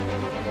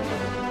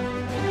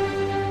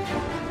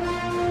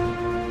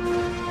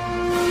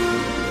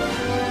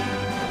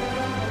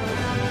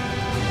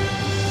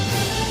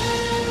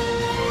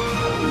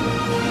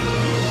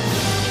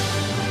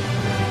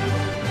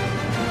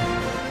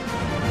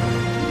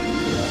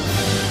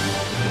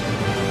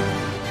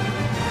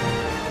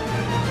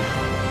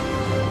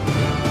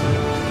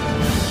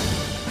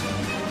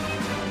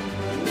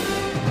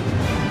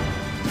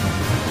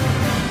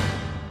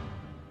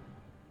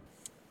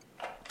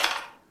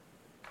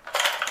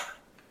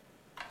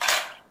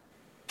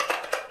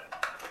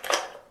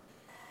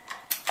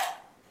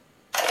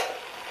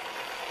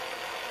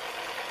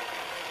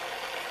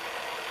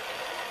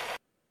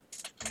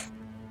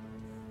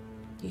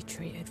we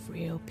treated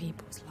real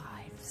people's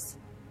lives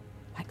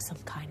like some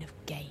kind of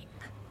game.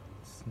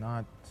 It's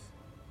not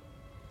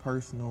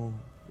personal,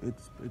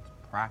 it's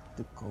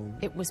practical.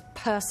 It was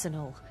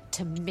personal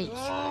to me.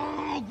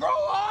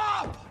 Grow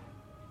up!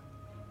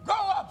 Grow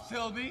up,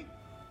 Sylvie!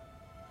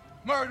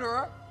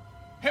 Murderer!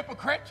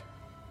 Hypocrite!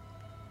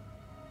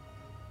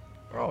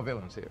 We're all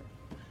villains here.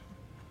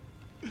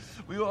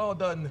 We've all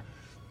done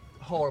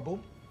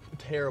horrible,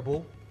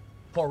 terrible,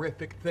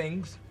 horrific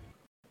things.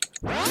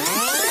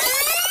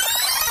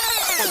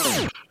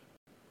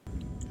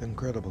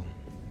 Incredible.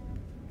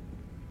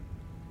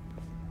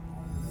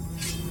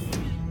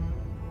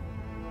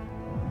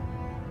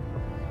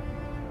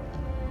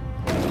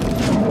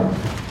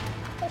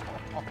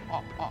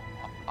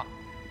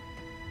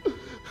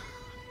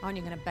 Aren't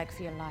you going to beg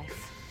for your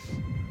life?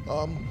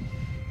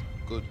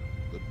 Good.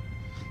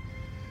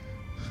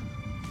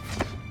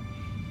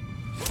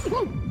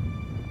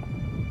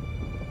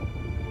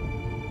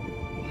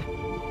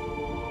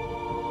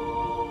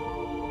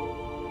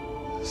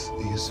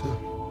 See you soon.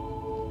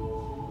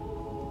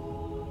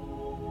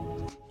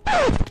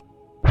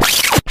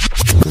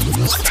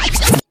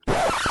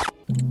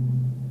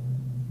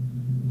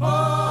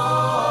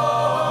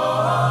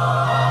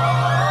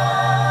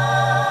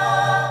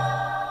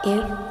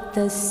 If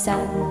the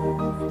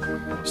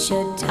sun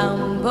should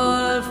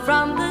tumble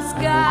from the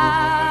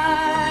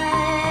sky,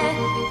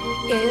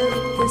 if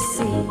the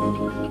sea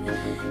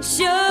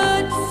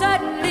should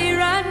suddenly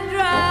run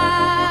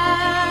dry,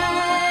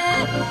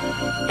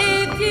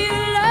 if you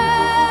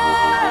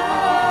love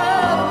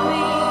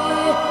me,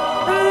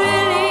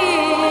 really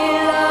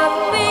love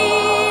me,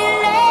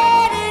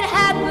 let it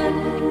happen.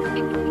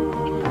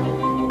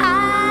 I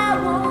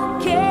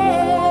won't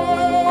care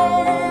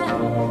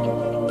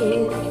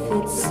if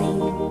it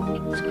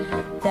seems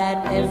that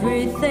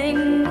everything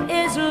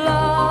is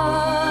lost.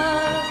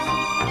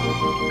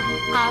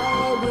 I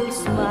will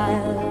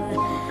smile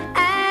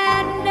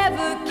and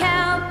never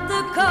count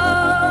the cost.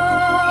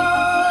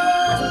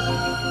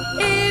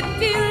 If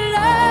you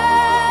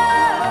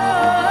love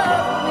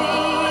me,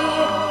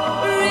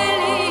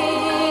 really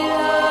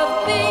love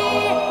me,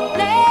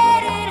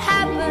 let it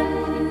happen,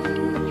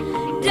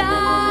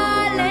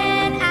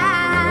 darling. I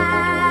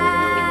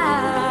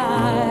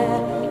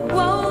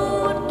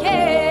won't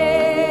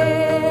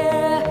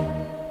care.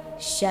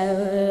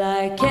 Shall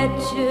I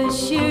catch a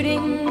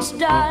shooting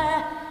star?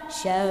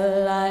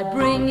 Shall I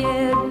bring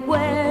it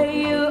where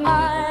you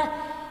are?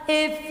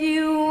 If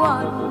you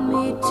want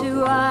me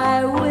to,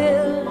 I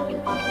will.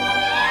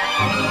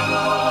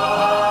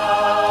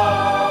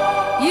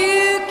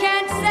 You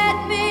can set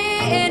me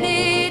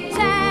any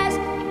task.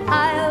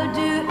 I'll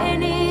do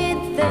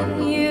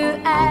anything you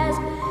ask.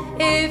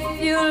 If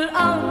you'll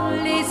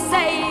only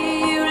say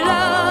you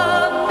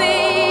love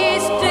me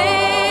still.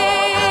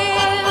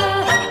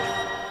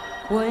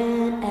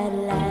 When at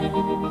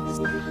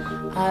last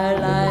our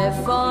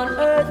life on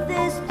earth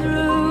is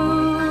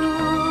through,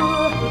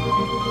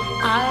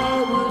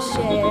 I will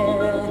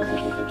share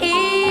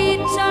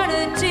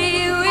eternity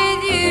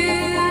with you.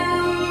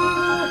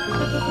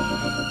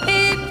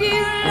 If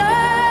you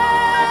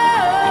love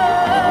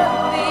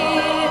me,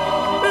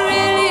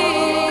 really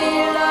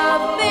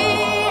love me,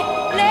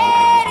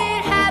 let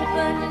it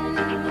happen.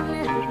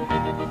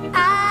 I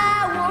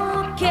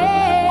won't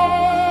care.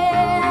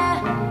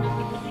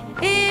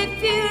 If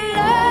you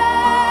love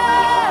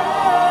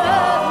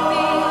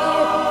me,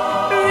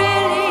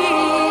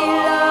 really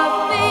love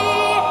me,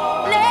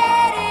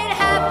 let it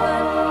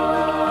happen,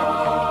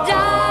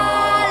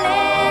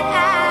 darling.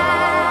 I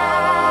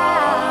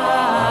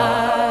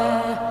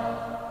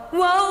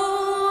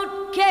won't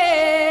care.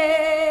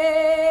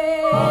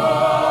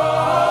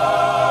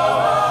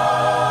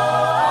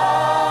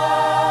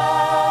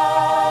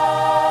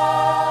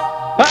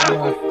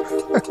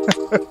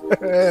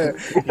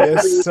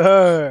 Yes,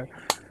 sir.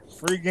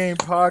 Free Game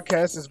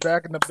Podcast is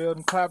back in the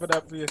building. Clap it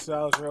up for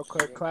yourselves real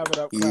quick. Clap it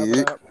up, clap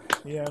it up.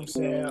 You know what I'm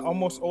saying?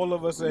 Almost all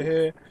of us are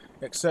here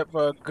except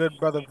for good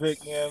brother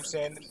Vic, you know what I'm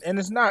saying? And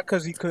it's not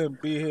because he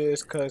couldn't be here.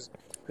 It's because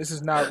this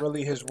is not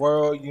really his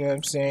world, you know what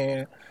I'm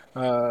saying?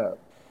 We're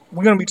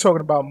going to be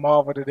talking about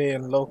Marvel today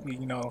and Loki,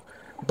 you know.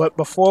 But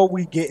before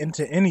we get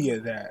into any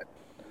of that,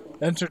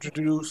 let's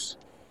introduce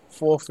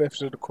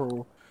 4/5 of the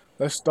crew.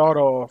 Let's start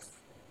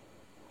off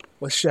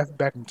with Chef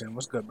Beckington.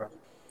 What's good, bro?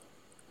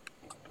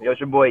 Yo, it's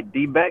your boy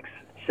D-Bex,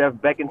 Chef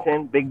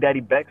Beckington, Big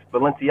Daddy Bex,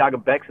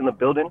 Balenciaga Bex in the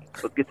building.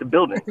 Let's get to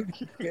building.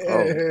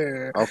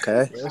 Yeah. Oh,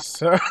 okay. Yes,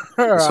 sir.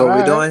 That's what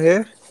we doing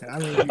here? I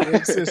mean,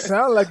 it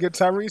sounds like it.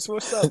 Tyrese,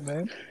 what's up,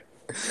 man?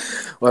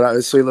 What up?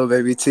 It's Sweet Little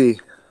Baby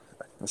T.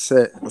 That's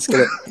it. Let's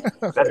get it.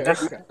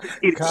 That's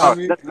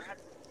Copy. Come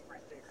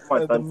on,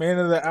 The son. man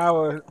of the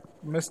hour,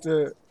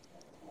 Mr.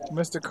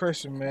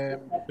 Christian, man.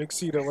 Big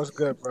Cedar, what's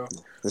good, bro?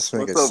 This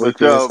nigga What's up with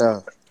sleepy as y'all?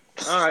 hell.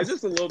 All right,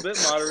 just a little bit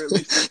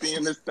moderately sleepy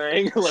in this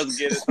thing. Let's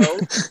get it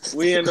though.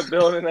 We in the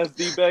building, as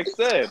D-Beck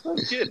said.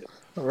 Let's get it.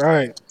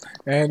 Right.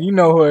 And you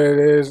know who it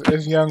is.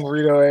 It's young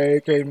Rito,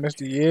 aka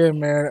Mr. Yeah,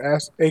 man,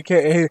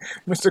 aka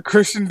Mr.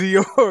 Christian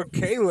Dior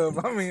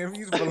Caleb. I mean, if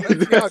he's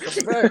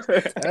Balenciaga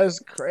Bex, that's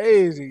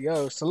crazy.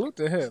 Yo, salute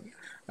to him.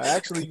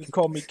 Actually, you can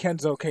call me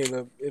Kenzo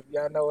Caleb. If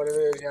y'all know what it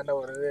is, y'all know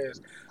what it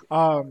is.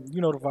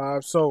 You know the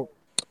vibe. So,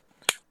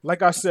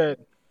 like I said,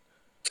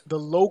 the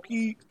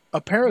Loki,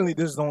 apparently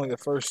this is only the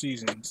first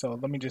season. So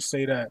let me just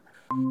say that.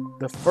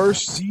 The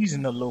first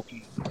season of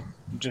Loki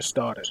just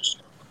started.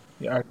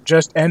 Yeah,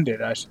 just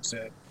ended, I should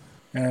say.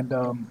 And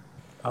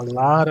a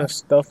lot of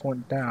stuff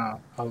went down.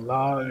 A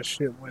lot of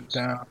shit went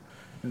down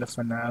in the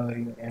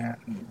finale,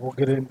 and we'll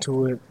get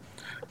into it.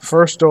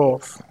 First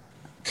off,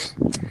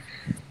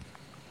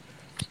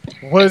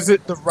 was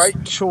it the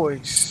right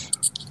choice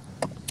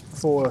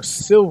for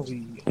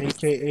Sylvie,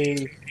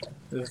 aka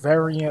the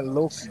variant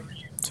Loki,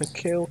 to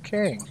kill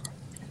Kang?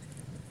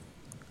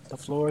 The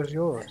floor is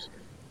yours.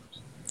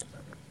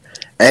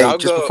 Hey, I'll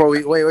just go.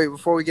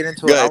 before we get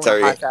into Go it, ahead,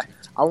 Terry.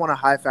 I want a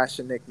high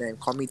fashion nickname.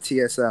 Call me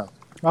TSL.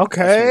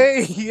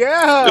 Okay,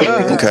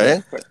 yeah.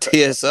 Okay.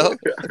 TSO.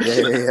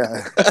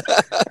 Yeah.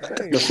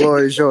 The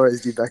floor is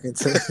yours, D.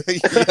 Beckington.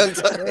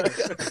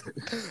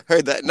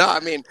 Heard that. No, I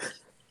mean,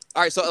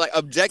 all right. So, like,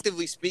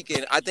 objectively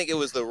speaking, I think it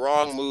was the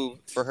wrong move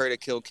for her to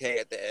kill Kang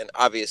at the end.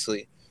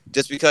 Obviously,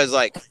 just because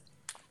like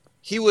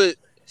he would.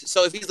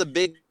 So if he's a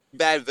big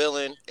bad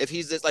villain, if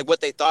he's just like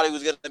what they thought he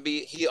was gonna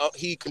be,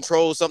 he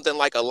controls something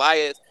like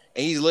Elias,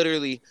 and he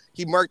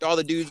murked all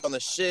the dudes on the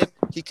ship.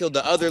 He killed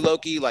the other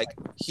Loki. Like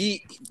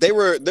they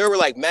were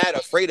like mad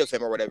afraid of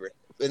him or whatever.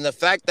 And the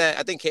fact that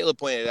I think Caleb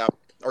pointed it out,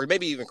 or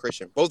maybe even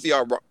Christian, both of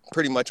y'all are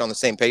pretty much on the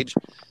same page.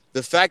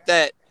 The fact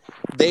that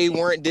they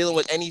weren't dealing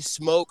with any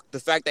smoke, the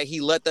fact that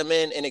he let them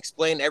in and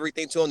explained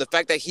everything to them, the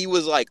fact that he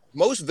was like,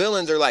 most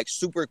villains are like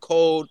super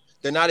cold,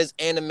 they're not as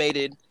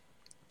animated.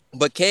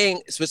 But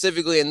Kang,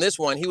 specifically in this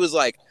one, he was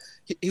like,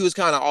 he was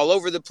kind of all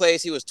over the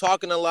place. He was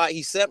talking a lot.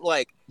 He said,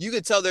 like, you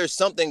could tell there's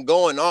something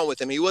going on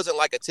with him. He wasn't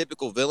like a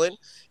typical villain.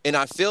 And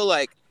I feel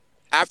like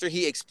after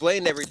he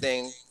explained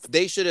everything,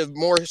 they should have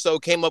more so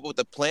came up with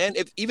a plan.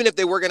 Even if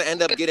they were going to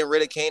end up getting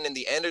rid of Kang in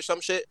the end or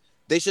some shit,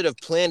 they should have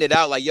planned it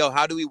out. Like, yo,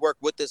 how do we work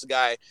with this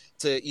guy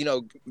to,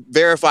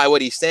 verify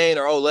what he's saying?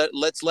 Or,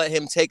 let's let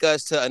him take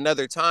us to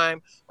another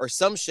time or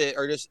some shit,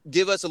 or just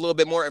give us a little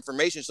bit more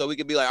information so we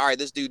could be like, all right,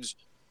 this dude's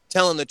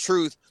telling the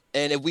truth,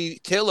 and if we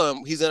kill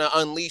him, he's gonna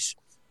unleash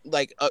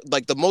like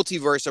the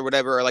multiverse or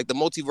whatever, or like the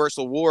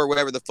multiversal war, or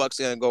whatever the fuck's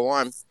gonna go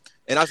on.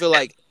 And I feel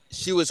like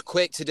she was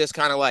quick to just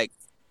kind of like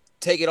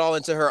take it all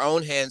into her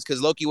own hands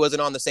because Loki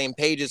wasn't on the same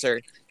page as her,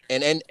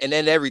 and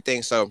end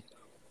everything. So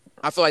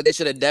I feel like they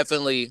should have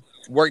definitely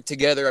worked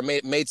together or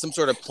made some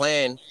sort of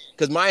plan.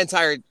 Because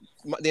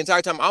the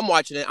entire time I'm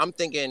watching it, I'm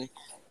thinking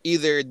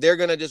either they're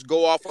gonna just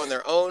go off on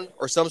their own,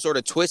 or some sort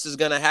of twist is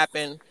gonna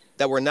happen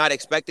that we're not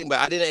expecting. But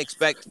I didn't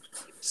expect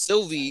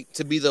Sylvie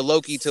to be the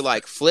Loki to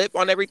like flip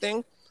on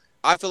everything.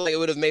 I feel like it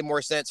would have made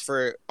more sense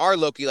for our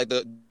Loki, like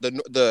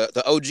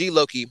the OG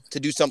Loki, to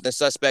do something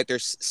suspect or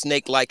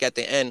snake-like at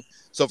the end.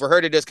 So for her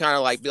to just kind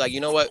of like be like, you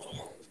know what,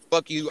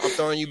 fuck you, I'm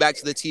throwing you back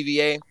to the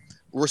TVA.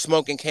 We're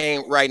smoking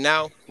Kang right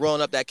now,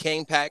 rolling up that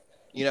Kang pack.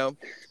 I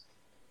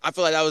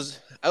feel like that was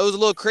a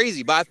little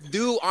crazy, but I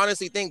do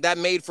honestly think that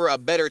made for a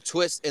better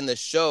twist in the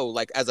show,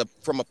 like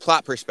from a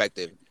plot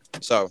perspective.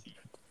 So.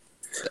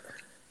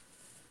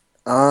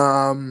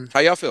 How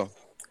y'all feel?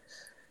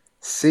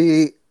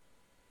 See,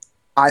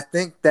 I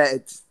think that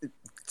it's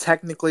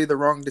technically the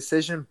wrong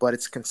decision, but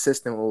it's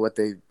consistent with what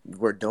they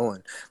were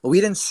doing. But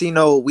we didn't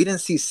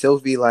see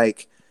Sylvie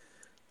like,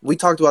 we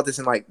talked about this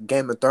in like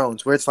Game of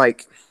Thrones, where it's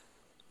like,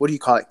 what do you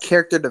call it?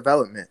 Character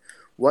development.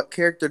 What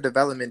character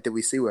development did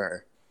we see with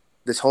her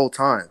this whole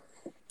time?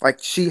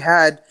 Like, she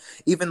had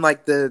even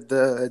like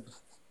the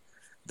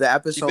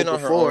episode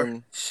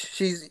before,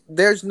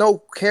 there's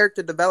no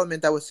character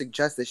development that would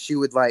suggest that she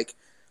would like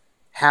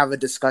have a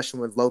discussion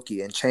with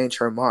Loki and change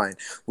her mind.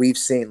 We've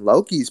seen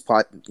Loki's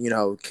plot,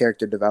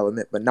 character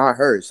development, but not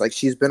hers. Like,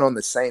 she's been on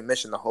the same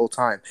mission the whole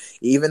time.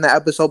 Even the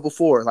episode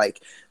before,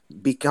 like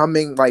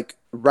becoming like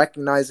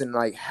recognizing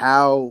like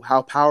how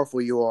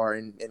powerful you are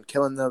and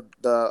killing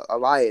the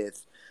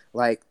Elias,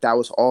 like that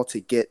was all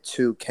to get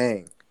to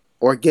Kang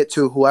or get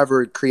to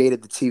whoever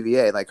created the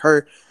TVA. Like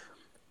her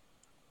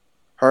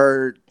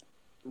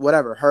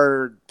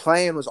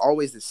plan was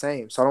always the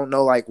same. So I don't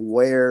know like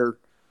where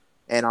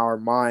in our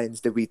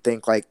minds did we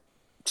think like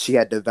she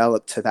had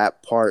developed to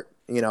that part,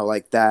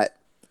 like that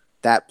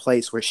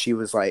place where she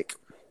was like,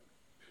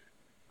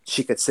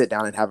 she could sit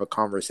down and have a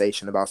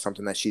conversation about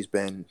something that she's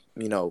been,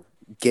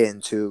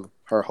 getting to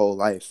her whole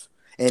life.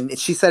 And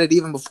she said it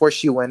even before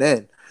she went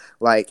in,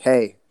 like,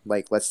 hey,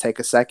 like, let's take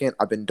a second.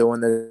 I've been doing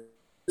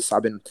this.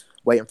 I've been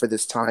waiting for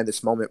this time,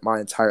 this moment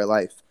my entire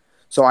life.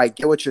 So I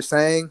get what you're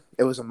saying.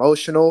 It was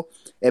emotional.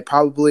 It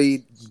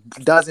probably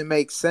doesn't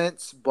make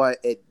sense, but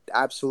it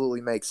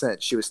absolutely makes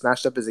sense. She was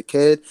snatched up as a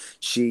kid.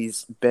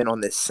 She's been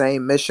on this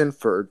same mission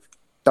for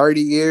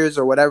 30 years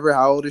or whatever,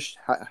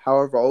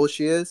 however old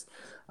she is,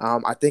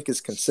 I think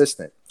is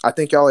consistent. I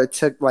think y'all are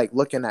like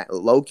looking at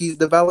Loki's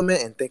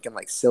development and thinking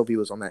like Sylvie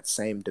was on that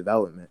same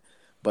development,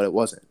 but it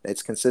wasn't.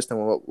 It's consistent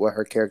with what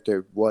her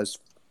character was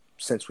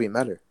since we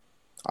met her,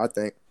 I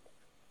think.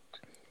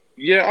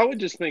 Yeah, I would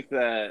just think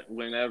that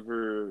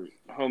whenever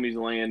homie's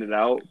laying it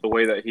out the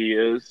way that he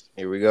is,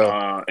 Here we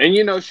go.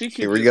 And she keeps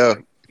Here we go.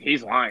 Like,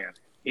 he's lying,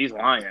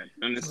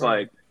 and it's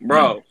like,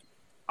 bro,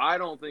 I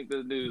don't think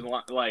this dude's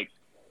like.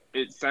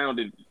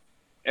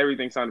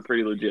 Everything sounded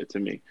pretty legit to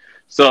me.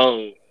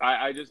 So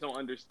I just don't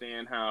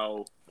understand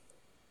how.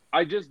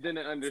 I just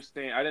didn't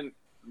understand. I didn't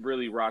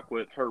really rock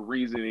with her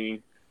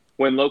reasoning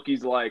when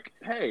Loki's like,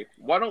 "Hey,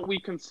 why don't we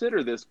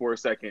consider this for a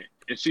second?"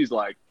 And she's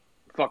like,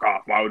 "Fuck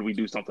off! Why would we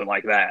do something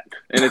like that?"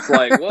 And it's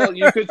like, well,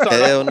 you could start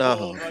Hell off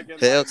no,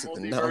 hell to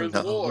the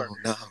multiverse war.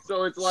 no.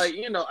 So it's like,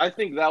 I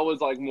think that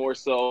was like more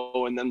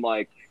so, and then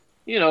like,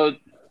 kind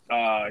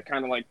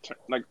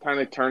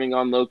of turning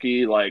on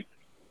Loki, like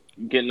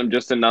getting him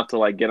just enough to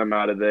like get him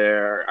out of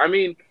there. I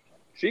mean,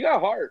 she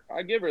got heart.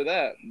 I give her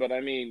that, but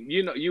I mean,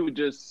 you would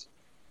just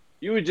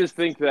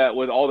think that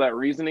with all that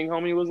reasoning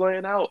homie was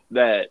laying out,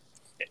 that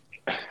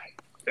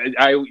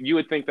you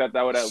would think that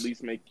would at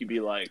least make you be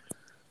like,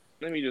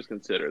 let me just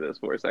consider this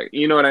for a second.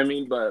 You know what I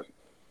mean? But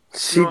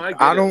she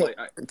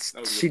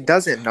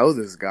doesn't know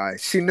this guy.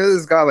 She knew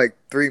this guy like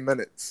 3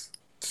 minutes.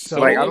 So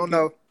like, I don't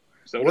know.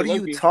 So what do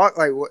you talk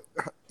like? What?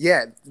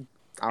 Yeah.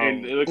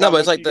 No, but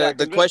it's like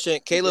the question.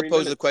 Caleb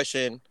posed the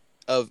question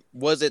of,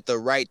 was it the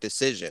right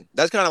decision?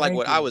 That's kind of like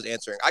what I was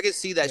answering. I could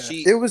see that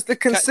it was the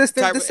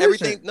consistent decision.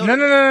 Everything.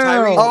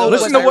 No.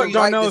 Listen to what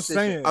Darnell's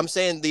saying. I'm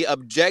saying the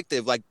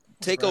objective, like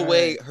take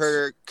away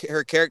her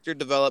character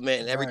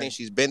development and everything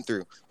she's been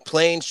through.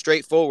 Plain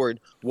straightforward,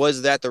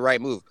 was that the right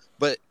move?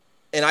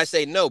 And I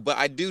say no, but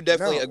I do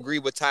definitely agree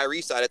with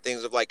Tyree's side of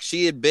things of like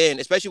she had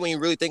been, especially when you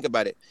really think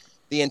about it,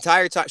 the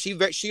entire time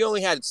she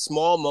only had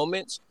small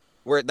moments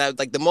where that,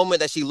 like the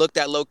moment that she looked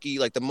at Loki,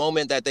 like the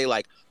moment that they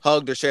like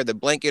hugged or shared the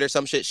blanket or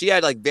some shit, she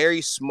had like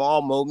very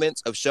small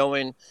moments of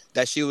showing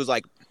that she was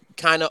like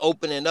kind of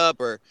opening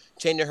up or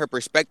changing her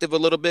perspective a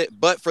little bit.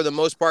 But for the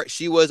most part,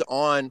 she was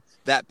on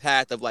that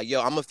path of like,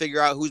 yo, I'm gonna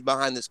figure out who's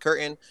behind this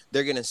curtain.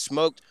 They're getting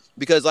smoked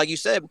because, like you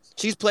said,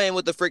 she's playing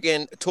with the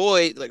freaking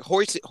toy, like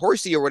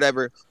horsey or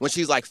whatever, when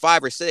she's like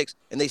 5 or 6,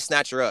 and they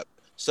snatch her up.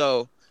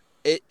 So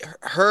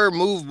her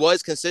move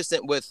was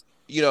consistent with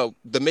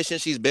the mission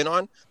she's been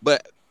on,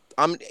 but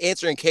I'm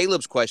answering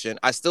Caleb's question.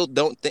 I still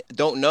don't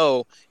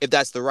know if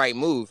that's the right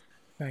move.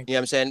 You know what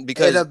I'm saying?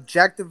 Because it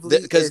objectively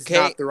is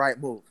not the right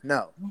move.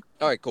 No.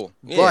 All right, cool.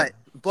 Yeah.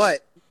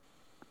 But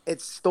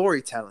it's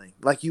storytelling.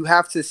 Like you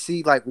have to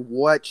see like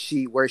where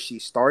she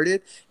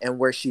started and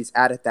where she's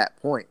at that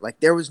point. Like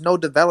there was no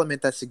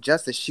development that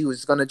suggested she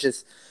was gonna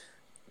just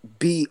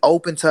be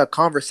open to a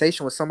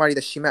conversation with somebody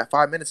that she met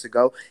 5 minutes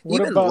ago.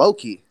 Even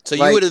Loki. So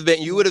like,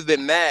 you would have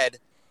been mad.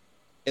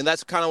 And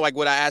that's kind of like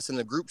what I asked in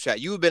the group chat.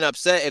 You would have been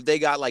upset if they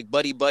got like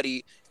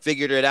buddy,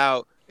 figured it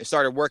out, and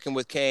started working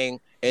with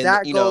Kang. And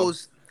that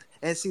goes,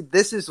 and see,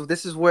 this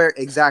is where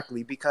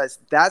exactly, because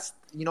that's,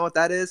 you know what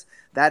that is?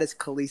 That is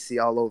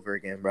Khaleesi all over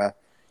again, bro.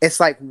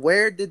 It's like,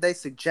 where did they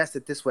suggest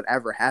that this would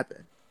ever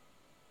happen?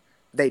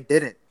 They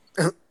didn't.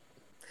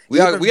 We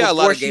got a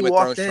lot of Game of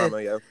Thrones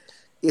trauma, yo.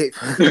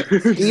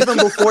 Even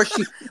before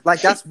she,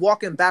 like, that's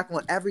walking back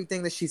on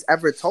everything that she's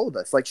ever told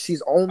us. Like,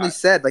 she's only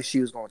said like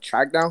she was going to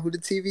track down who the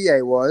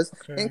TVA was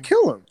and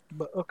kill him.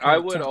 But I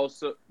would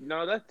also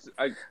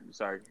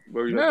sorry.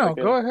 No,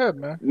 go ahead,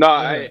 man. No,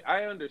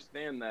 I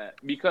understand that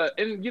because,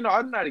 and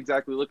I'm not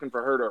exactly looking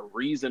for her to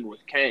reason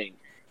with Kang.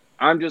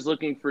 I'm just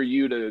looking for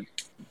you to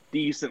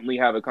decently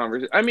have a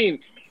conversation. I mean,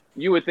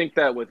 you would think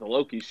that with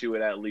Loki, she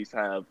would at least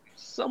have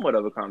somewhat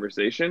of a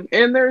conversation,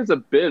 and there's a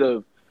bit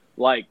of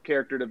like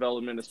character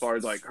development as far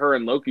as like her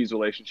and Loki's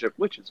relationship,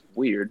 which is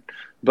weird,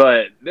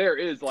 but there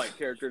is like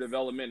character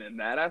development in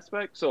that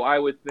aspect. So I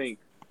would think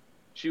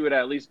she would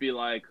at least be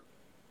like,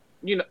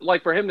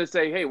 like for him to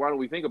say, hey, why don't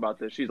we think about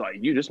this? She's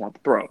like, you just want the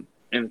throne.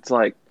 And it's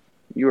like,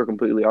 you are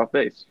completely off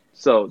base.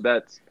 So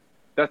that's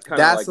kind of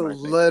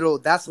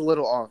like that's a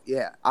little off.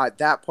 Yeah.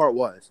 That part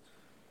was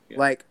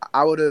like,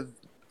 I would have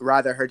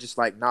rather her just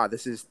like, nah,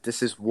 this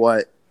is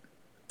what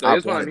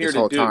I've wanted this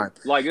whole time.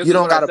 Like, you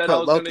don't got to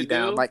put Loki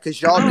down, like,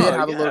 because y'all did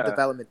have a little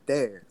development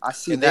there. I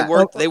see and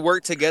that. They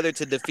worked together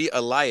to defeat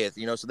Goliath,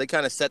 so they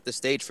kind of set the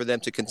stage for them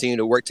to continue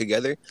to work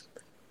together,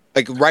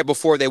 like right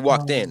before they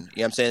walked in. You know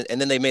what I'm saying?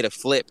 And then they made a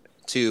flip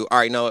to, all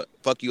right, no,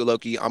 fuck you,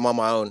 Loki. I'm on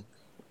my own.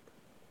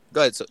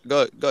 Go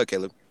ahead,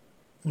 Caleb.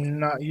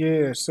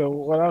 So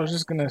what I was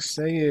just gonna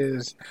say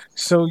is,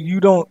 so you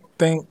don't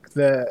think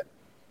that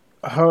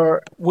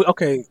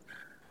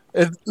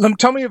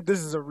tell me if this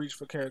is a reach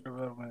for character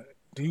development.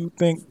 Do you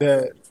think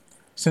that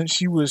since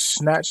she was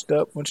snatched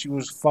up when she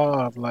was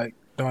 5, like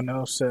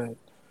Darnell said,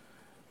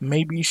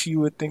 maybe she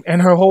would think, and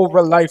her whole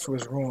life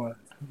was ruined,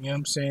 you know what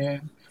I'm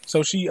saying?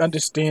 So she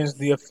understands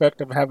the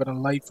effect of having a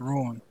life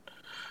ruined,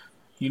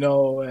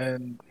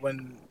 and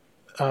when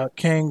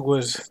Kang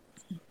was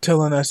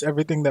telling us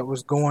everything that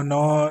was going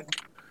on,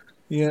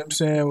 You know what I'm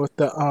saying?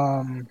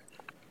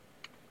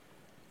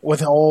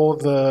 With all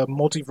the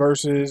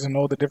multiverses and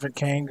all the different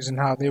kings and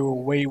how they were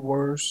way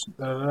worse,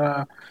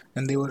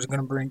 and they was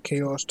gonna bring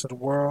chaos to the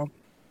world.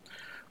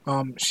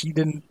 She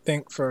didn't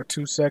think for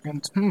 2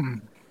 seconds.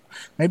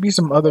 Maybe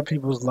some other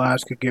people's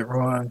lives could get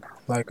ruined,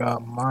 like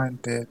mine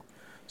did.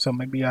 So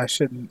maybe I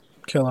shouldn't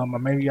kill him, or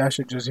maybe I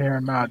should just hear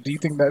him out. Do you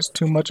think that's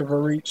too much of a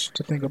reach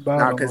to think about?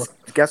 Nah, because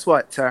guess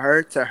what? To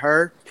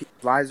her,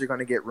 lives are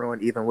gonna get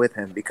ruined even with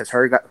him because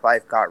her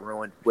life got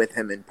ruined with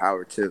him in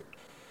power too.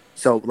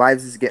 So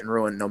lives is getting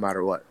ruined no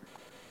matter what.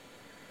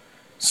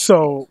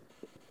 So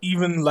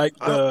even like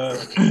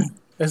the,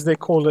 as they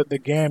call it, the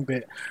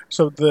gambit.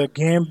 So the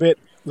gambit.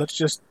 Let's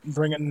just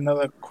bring in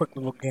another quick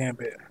little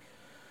gambit.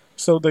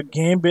 So the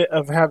gambit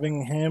of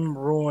having him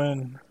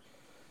ruin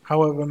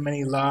however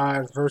many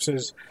lives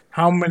versus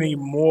how many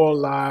more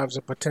lives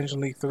are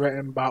potentially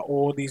threatened by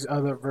all these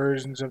other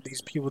versions of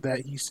these people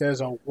that he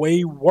says are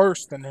way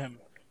worse than him.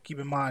 Keep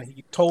in mind,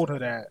 he told her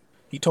that.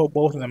 He told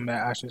both of them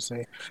that, I should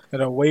say,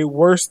 that are way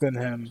worse than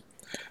him.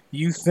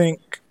 You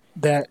think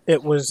that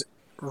it was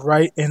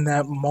right in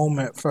that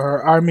moment for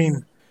her? I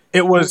mean,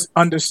 it was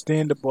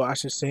understandable, I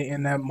should say,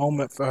 in that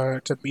moment for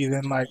her to be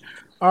then like,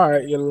 all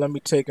right, let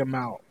me take him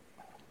out.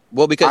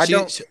 Well, because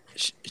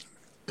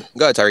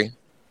go ahead, Tyree.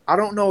 I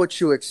don't know what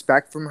you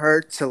expect from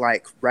her to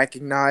like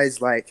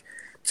recognize. Like,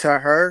 to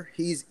her,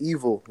 he's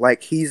evil.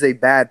 Like, he's a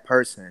bad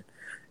person.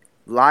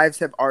 Lives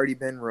have already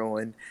been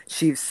ruined.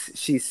 She's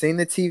seen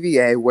the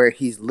TVA where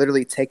he's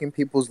literally taking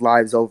people's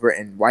lives over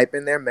and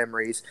wiping their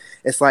memories.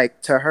 It's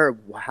like, to her,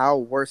 how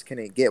worse can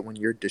it get when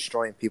you're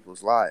destroying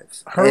people's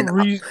lives?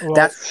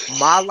 That's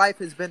my life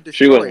has been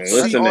destroyed. She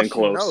wasn't listening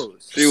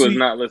close. She was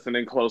not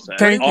listening close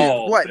at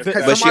all. What?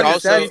 Because somebody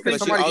says,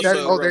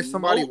 "Oh, there's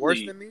somebody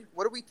worse than me."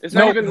 What are we? It's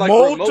not even like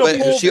multiple.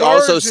 But she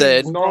also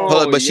said,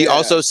 she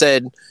also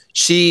said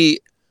she's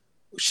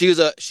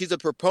a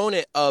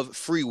proponent of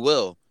free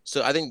will.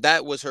 So I think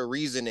that was her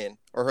reasoning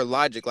or her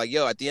logic. Like,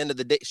 yo, at the end of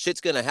the day,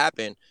 shit's gonna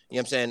happen. You know what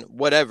I'm saying?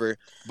 Whatever.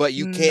 But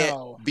you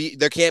can't be.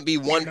 There can't be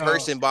one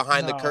person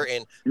behind the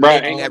curtain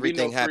making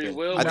everything happen.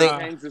 I think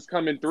Hanks is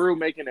coming through,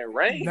 making it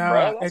rain,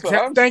 bro.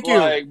 Thank you.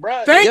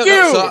 Thank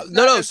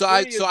you.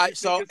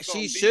 So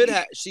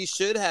she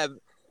should have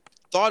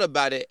thought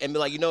about it and be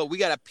like, we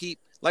gotta peep.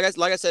 Like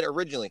I said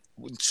originally,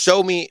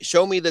 show me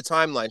the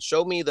timeline.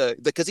 Show me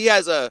because he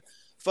has a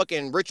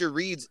fucking Richard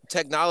Reed's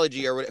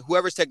technology or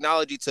whoever's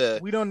technology to.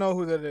 We don't know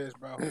who that is,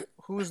 bro.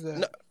 Who's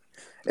that?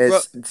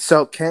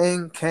 So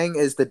Kang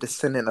is the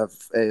descendant of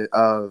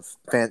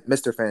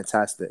Mr.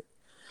 Fantastic.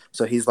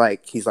 So he's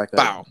like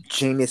a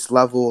genius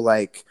level,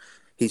 like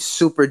he's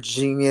super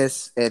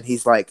genius, and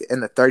he's like in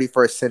the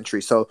 31st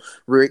century. So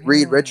Reed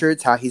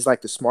Richards, how he's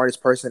like the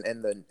smartest person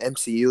in the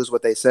MCU is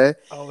what they say.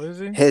 Oh, is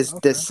he? His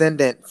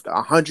descendant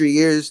 100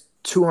 years,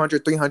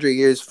 200, 300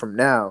 years from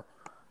now,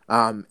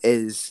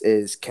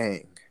 is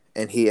Kang.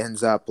 And he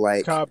ends up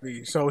like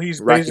so he's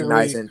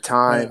recognizing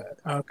time.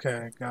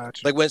 Okay,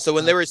 gotcha. Like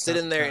when they were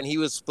sitting there and he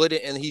was split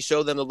it and he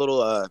showed them the little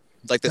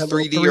like the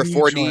 3D or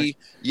 4D. Joint.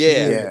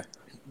 Yeah.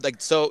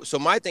 Like so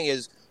my thing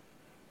is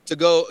to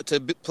go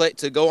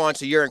on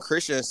to your and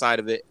Christian side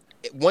of it.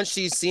 Once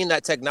she's seen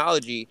that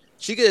technology,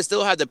 she could have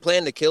still had the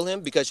plan to kill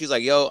him because she's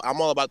like, yo, I'm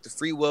all about the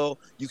free will.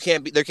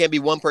 There can't be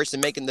one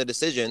person making the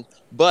decision,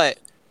 but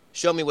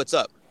show me what's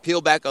up. Peel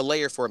back a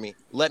layer for me.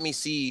 Let me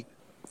see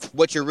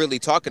what you're really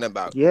talking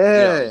about.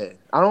 I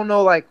don't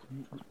know, like,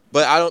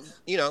 but I don't,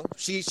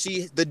 she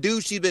the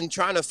dude she's been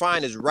trying to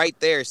find is right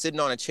there sitting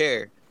on a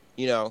chair,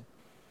 and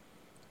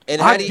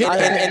had he not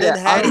had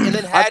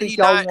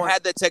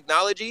the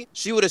technology,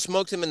 she would have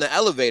smoked him in the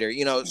elevator,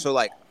 so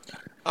like,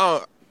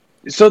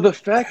 so the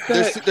fact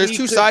that there's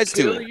two sides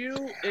to it,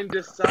 you and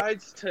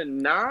decides to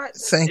not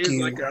is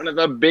like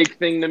another big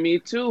thing to me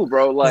too,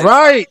 bro. Like,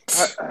 right.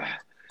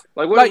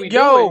 Like, what are we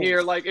doing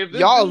here? Like, if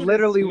y'all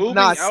literally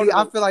I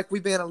feel like we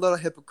being a little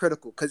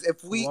hypocritical because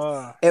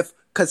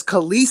because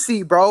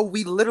Khaleesi, bro,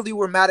 we literally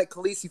were mad at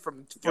Khaleesi for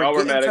y'all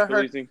were getting mad to at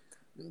her. Khaleesi.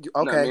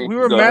 Okay, we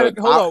were mad at.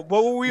 Hold on,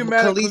 what were we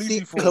mad at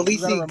Khaleesi for?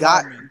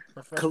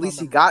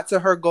 Khaleesi got to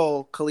her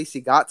goal.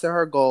 Khaleesi got to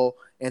her goal,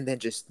 and then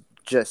just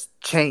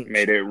changed.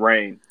 Made it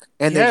rain.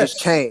 And then just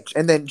changed,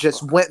 and then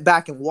just went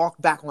back and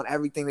walked back on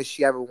everything that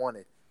she ever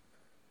wanted.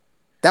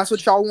 That's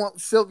what y'all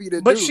want Sylvie to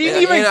do. But she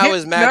I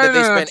was mad that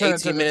they spent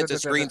 18 minutes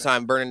of screen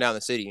time burning down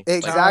the city.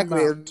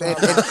 Exactly. And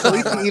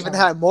Khaleesi even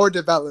had more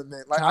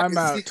development. Like, time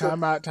out.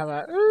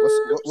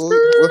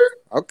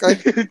 Okay.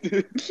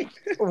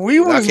 We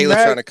was Caleb's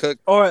mad, trying to cook.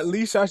 or at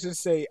least I should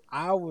say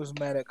I was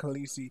mad at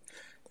Khaleesi.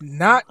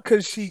 Not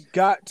because she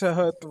got to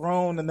her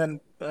throne and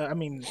then,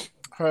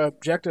 her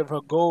objective,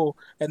 her goal,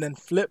 and then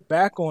flipped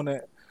back on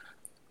it.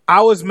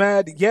 I was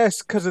mad,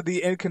 yes, because of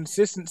the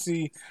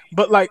inconsistency,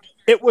 but like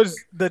it was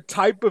the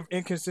type of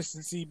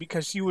inconsistency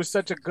because she was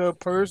such a good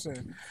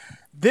person.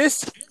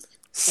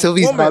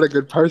 Sylvie's not a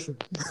good person.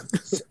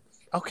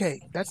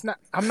 Okay,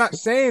 I'm not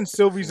saying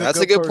Sylvie's a good person. That's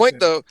a good point,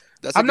 though.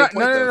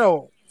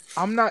 No.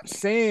 I'm not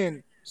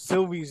saying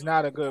Sylvie's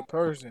not a good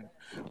person.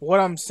 What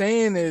I'm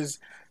saying is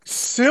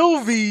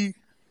Sylvie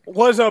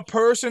was a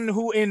person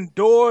who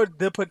endured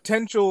the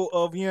potential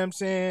of, you know what I'm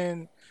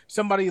saying,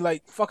 somebody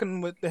like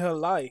fucking with her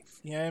life.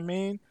 You know what I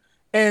mean?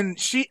 And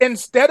she,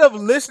 instead of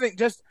listening,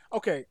 just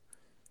okay.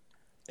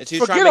 And she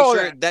was trying Forget to make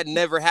all sure that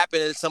never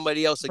happened to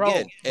somebody else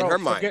again in her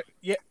mind. Forget,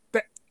 yeah,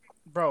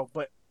 bro.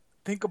 But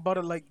think about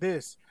it like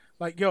this: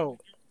 like, yo,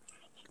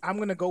 I'm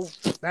gonna go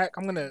back.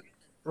 I'm gonna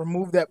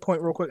remove that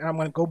point real quick, and I'm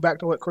gonna go back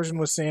to what Christian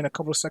was saying a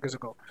couple of seconds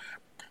ago.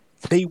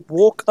 They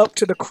walk up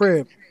to the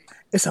crib.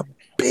 It's a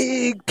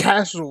big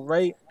castle,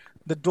 right?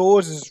 The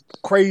doors is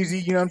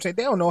crazy. You know what I'm saying?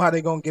 They don't know how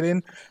they're gonna get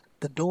in.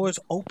 The doors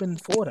open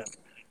for them.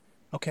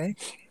 Okay.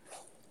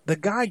 The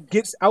guy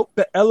gets out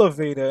the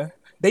elevator.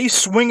 They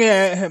swinging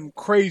at him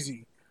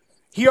crazy.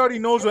 He already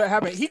knows what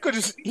happened. He could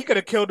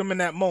have killed him in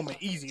that moment,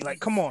 easy. Like,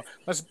 come on,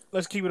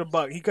 let's keep it a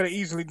buck. He could have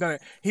easily done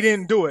it. He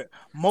didn't do it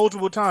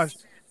multiple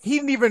times. He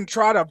didn't even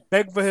try to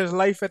beg for his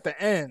life at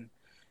the end,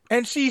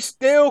 and she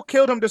still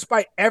killed him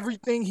despite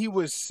everything he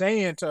was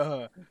saying to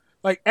her.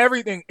 Like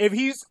everything. If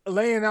he's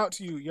laying out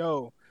to you,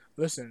 yo,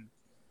 listen,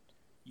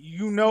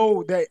 you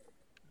know that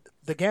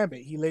the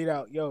gambit he laid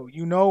out, yo,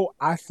 you know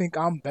I think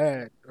I'm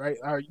bad, right?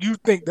 Or you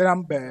think that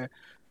I'm bad,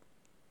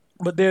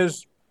 but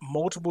there's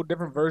multiple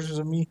different versions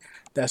of me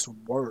that's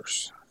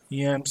worse.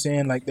 You know what I'm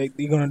saying? Like they're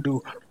gonna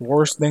do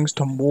worse things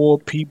to more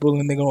people,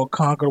 and they're gonna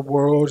conquer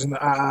worlds and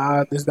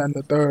this, that, and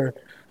the third.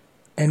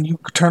 And you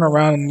turn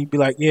around and you be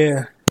like,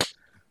 yeah,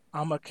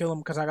 I'm gonna kill him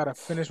because I gotta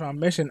finish my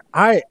mission.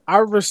 I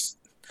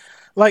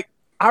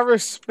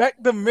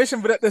respect the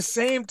mission, but at the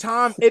same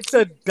time, it's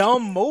a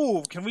dumb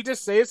move. Can we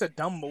just say it's a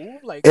dumb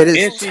move? Like it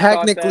is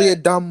technically a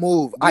dumb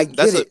move. I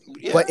get it,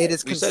 but it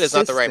is consistent. You said it's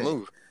not the right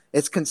move.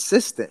 It's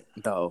consistent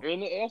though.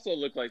 And it also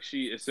looked like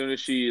she, as soon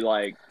as she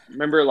like,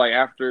 remember like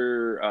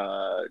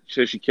after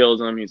she kills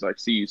him, he's like,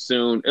 "See you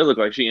soon." It looked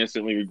like she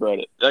instantly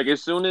regretted. Like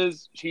as soon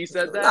as she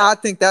said that, I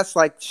think that's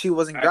like she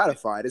wasn't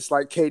gratified. It's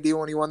like KD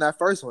when he won that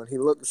first one. He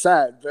looked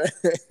sad.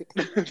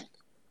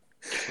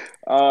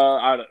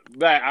 I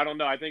don't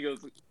know. I think it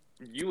was.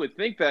 You would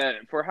think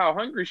that for how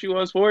hungry she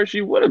was for it,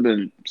 she would have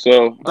been.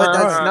 So, but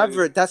that's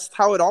never. That's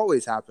how it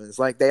always happens.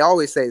 Like they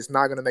always say, it's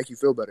not going to make you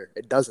feel better.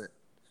 It doesn't.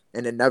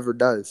 And it never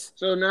does.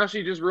 So now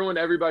she just ruined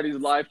everybody's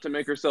life to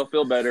make herself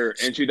feel better,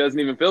 and she doesn't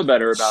even feel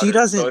better about it. She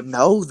doesn't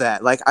know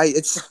that. Like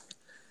it's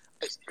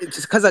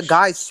just because a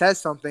guy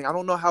says something. I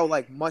don't know how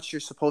like much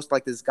you're supposed to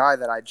like this guy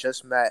that I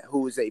just met,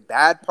 who is a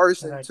bad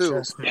person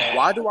too.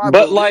 Why do I?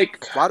 Believe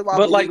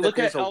look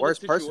that there's a worse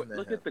person than him?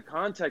 Look at the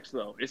context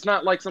though. It's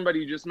not like somebody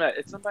you just met.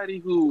 It's somebody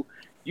who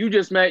you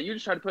just met. You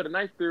just tried to put a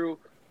knife through,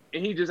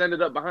 and he just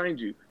ended up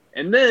behind you.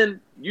 And then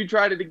you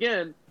tried it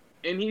again,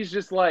 and he's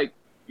just like,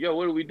 yo,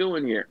 what are we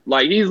doing here?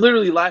 Like, he's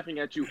literally laughing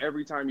at you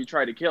every time you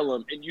try to kill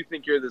him, and you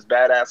think you're this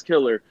badass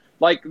killer.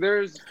 Like,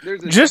 there's a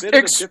bit of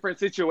a different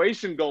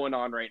situation going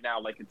on right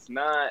now. Like, it's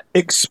not...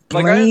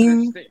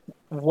 Explain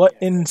what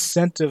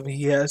incentive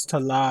he has to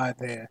lie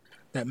there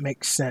that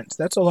makes sense.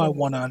 That's all I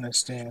want to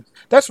understand.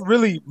 That's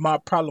really my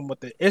problem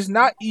with it. It's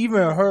not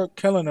even her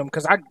killing him,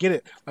 because I get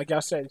it. Like I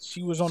said,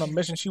 she was on a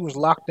mission. She was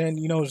locked in,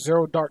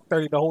 Zero Dark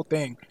 30, the whole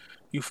thing.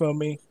 You feel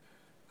me?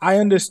 I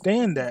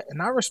understand that,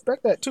 and I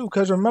respect that too,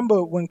 because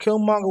remember when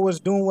Killmonger was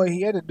doing what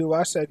he had to do,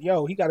 I said,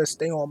 yo, he got to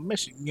stay on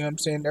mission. You know what I'm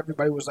saying?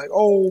 Everybody was like,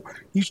 oh,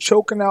 he's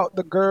choking out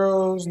the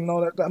girls and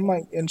all that. I'm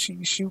like, and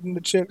she's shooting the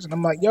chicks, and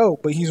I'm like, yo,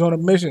 but he's on a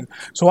mission.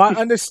 So I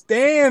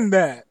understand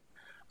that.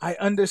 I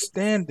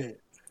understand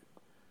it.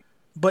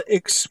 But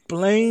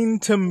explain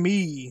to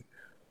me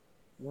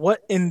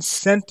what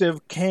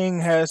incentive Kang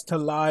has to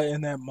lie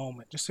in that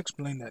moment. Just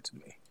explain that to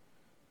me.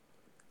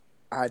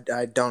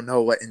 I don't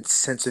know what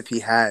incentive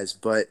he has,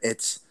 but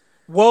it's...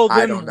 Well,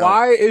 then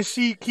why is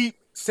she keep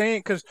saying...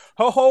 Because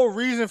her whole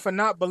reason for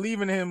not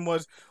believing him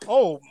was,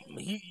 oh,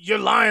 you're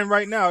lying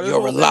right now.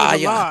 You're a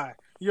liar.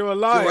 You're a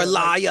liar. You're a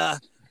liar.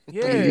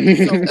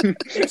 Yeah, so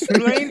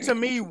explain to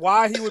me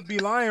why he would be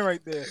lying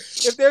right there.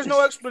 If there's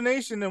no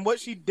explanation, then what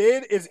she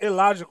did is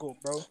illogical,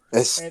 bro.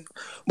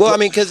 Well, I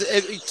mean, because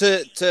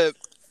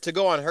to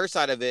go on her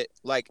side of it,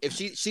 like, if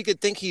she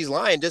could think he's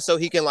lying just so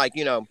he can, like,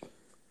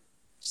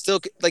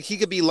 still, like, he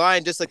could be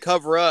lying just to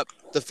cover up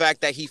the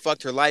fact that he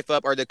fucked her life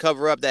up, or to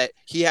cover up that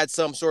he had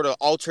some sort of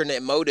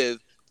alternate motive.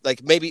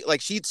 Like, maybe,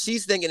 like,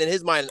 she's thinking in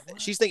his mind,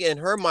 she's thinking in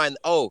her mind,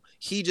 oh,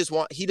 he just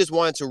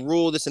wanted to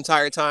rule this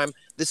entire time.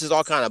 This is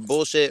all kind of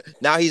bullshit.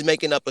 Now he's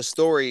making up a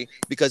story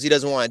because he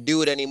doesn't want to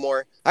do it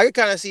anymore. I could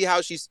kind of see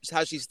how she's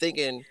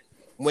thinking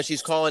when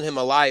she's calling him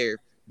a liar,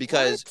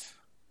 because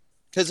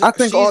I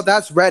think all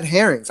that's red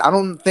herrings. I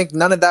don't think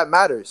none of that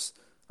matters.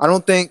 I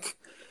don't think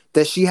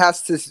that she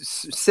has to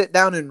sit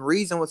down and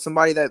reason with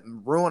somebody that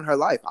ruined her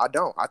life. I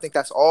don't. I think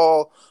that's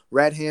all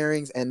red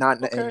herrings and not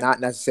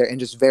necessary, and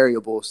just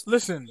variables.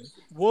 Listen,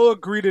 we'll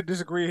agree to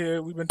disagree here.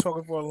 We've been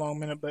talking for a long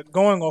minute, but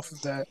going off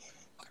of that,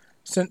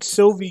 since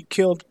Sylvie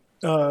killed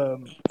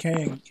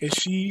Kang, is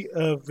she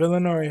a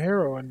villain or a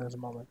hero in this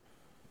moment?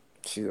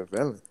 She's a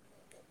villain.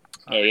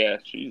 Oh yeah,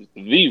 she's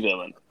the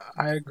villain.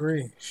 I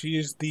agree. She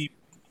is the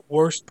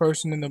worst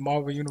person in the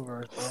Marvel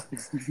universe,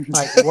 bro.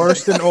 Like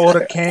worse than all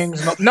the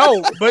kings.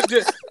 No, but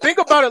just think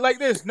about it like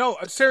this. No,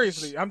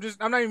 seriously, I'm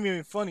not even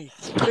being funny.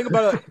 Think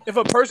about it. If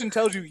a person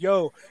tells you,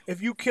 "Yo,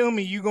 if you kill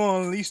me, you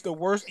gonna unleash the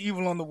worst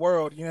evil on the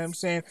world," you know what I'm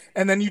saying?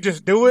 And then you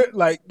just do it,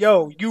 like,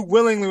 yo, you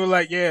willingly were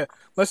like, "Yeah,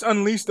 let's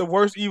unleash the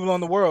worst evil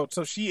on the world."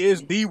 So she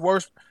is the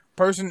worst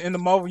person in the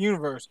Marvel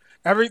universe.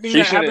 Everything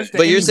that happens to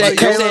but you're anybody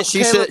saying else,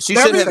 she should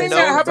have everything that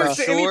known happens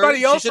for to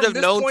anybody else She should from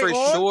have this known point for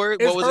on sure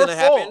is what was her going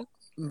to fault. happen.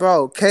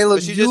 Bro, Caleb,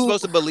 But she just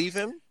supposed to believe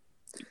him.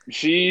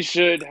 She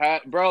should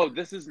have, bro.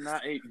 This is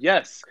not a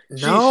yes. No,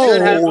 she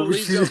should have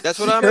believed him. That's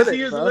what I'm. Because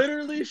he is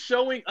literally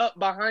showing up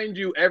behind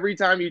you every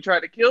time you try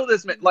to kill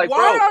this man. Like, Why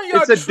bro, are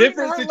y'all it's a treating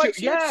different her like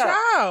situation. she a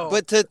child?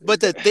 But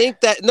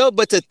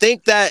to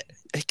think that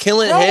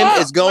killing Grow him up,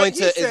 is going like he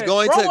to said, grow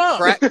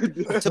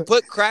up. to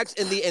put cracks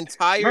in the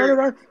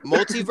entire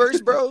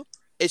multiverse, bro.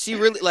 Is she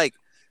really like?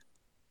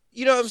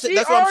 You know what I'm saying?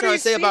 That's what I'm trying to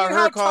say about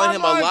her calling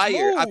him a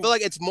liar. I feel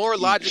like it's more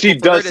logical She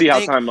for her does to see how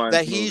think timelines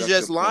that move. he's That's a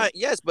just good lying. point.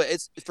 Yes, but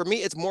for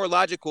me, it's more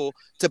logical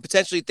to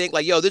potentially think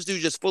like, yo, this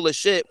dude's just full of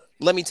shit.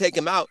 Let me take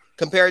him out.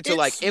 Compared to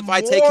like, if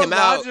I take him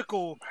out,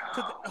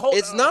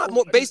 it's not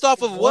more based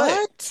off of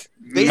what?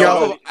 Based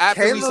off of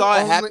after we saw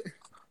it happen.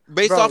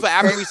 Based off of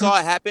after we saw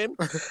it happen,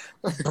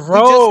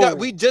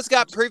 we just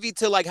got privy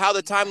to like how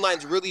the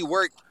timelines really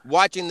work.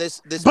 Watching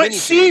this But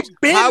she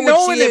been how would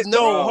knowing she have it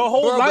though known? her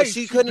whole Bro, life. but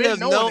she couldn't have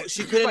known.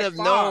 She couldn't like have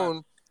 5.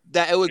 known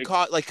that it would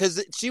cause like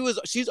because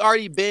she's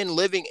already been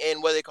living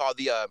in what they call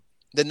the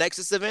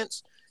Nexus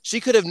events. She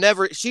could have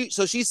never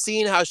so she's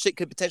seen how shit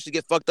could potentially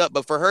get fucked up.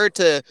 But for her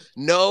to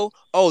know,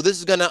 oh, this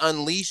is gonna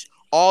unleash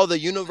all the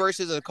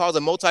universes and cause a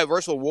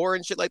multiversal war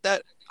and shit like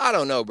that, I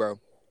don't know, bro.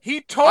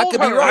 He told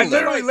her. I though.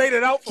 literally laid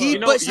it out for her.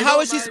 But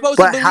how is she supposed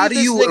But to believe how do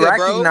this you nigga,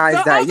 recognize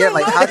bro? that? Yeah,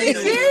 like how do you?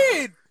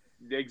 did.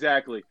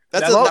 Exactly.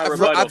 That's my I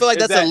rebuttal. feel like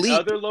Is that's a that leap.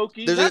 Other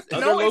Loki. There's other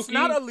No, Loki it's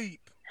not a leap.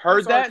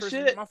 heard Sorry, that Chris,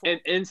 shit it's my fault.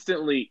 and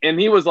instantly, and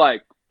he was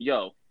like,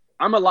 "Yo,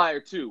 I'm a liar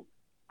too.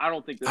 I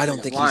don't think he's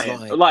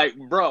lying. Like,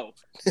 bro,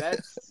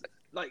 that's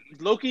like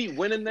Loki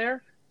went in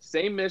there,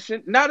 same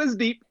mission, not as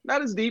deep,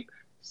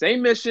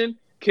 same mission,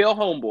 kill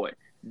homeboy,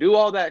 do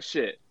all that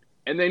shit,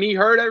 and then he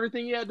heard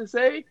everything he had to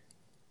say,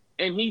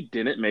 and he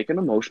didn't make an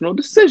emotional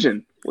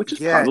decision, which is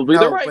probably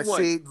the right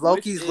one. See,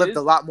 Loki's lived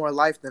a lot more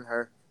life than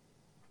her.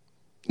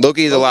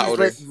 Loki's a lot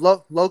older.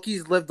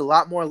 Loki's lived a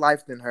lot more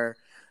life than her,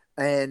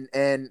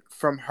 and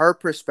from her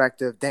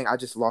perspective, dang, I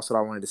just lost what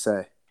I wanted to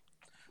say.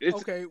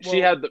 She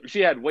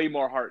had way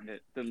more heart in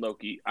it than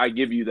Loki. I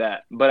give you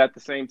that. But at the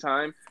same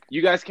time,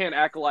 you guys can't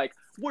act like,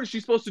 what is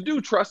she supposed to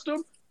do? Trust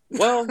him?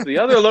 Well, the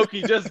other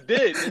Loki just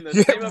did in the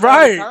same amount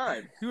of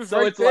time.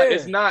 Like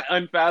it's not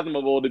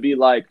unfathomable to be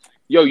like,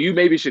 yo, you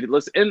maybe should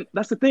listen. And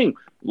that's the thing.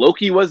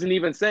 Loki wasn't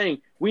even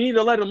saying, we need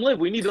to let him live.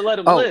 We need to let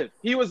him live.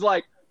 He was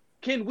like,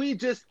 can we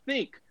just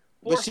think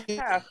for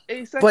half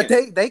a second? But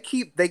they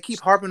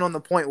keep harping on the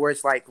point where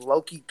it's like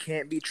Loki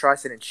can't be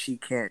trusted and she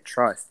can't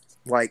trust.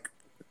 Like,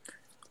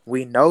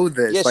 we know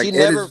this. Yeah, like it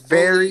is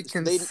very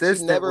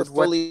consistent with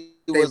what they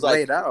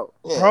laid out.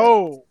 Yeah.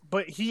 Bro,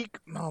 but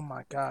oh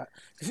my God.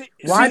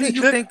 Why do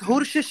you think,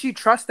 who should she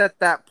trust at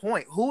that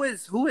point? Who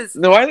is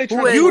No, I think the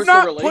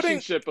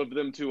relationship of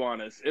them two on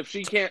us. If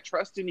she can't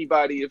trust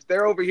anybody, if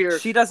they're over here,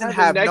 she doesn't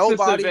have Nexus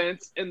nobody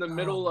events in the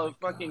middle of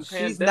fucking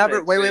pandemic. She's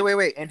never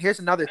wait. And here's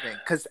another thing,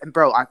 because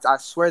bro, I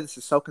swear this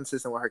is so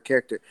consistent with her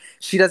character.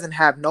 She doesn't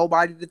have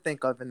nobody to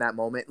think of in that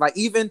moment. Like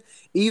even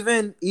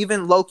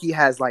Loki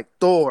has like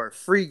Thor,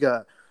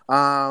 Frigga.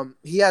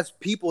 He has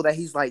people that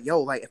he's like,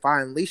 yo, like if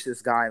I unleash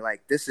this guy,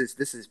 like this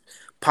is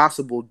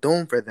possible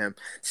doom for them.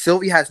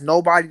 Sylvie has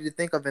nobody to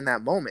think of in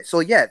that moment.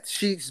 So yeah,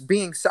 she's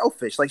being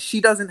selfish. Like she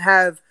doesn't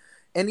have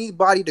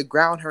anybody to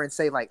ground her and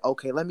say like,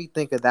 okay, let me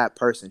think of that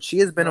person. She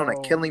has been on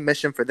a killing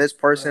mission for this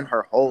person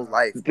her whole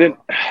life.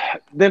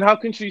 Then how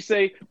can she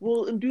say,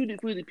 well, I'm doing it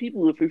for the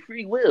people for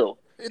free will?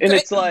 And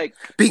it's like,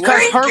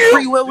 because her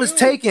free will was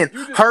taken.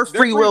 Her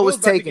free will was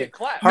taken.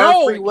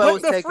 Her free will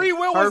was taken. Free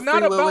will was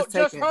not about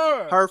just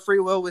her. Her free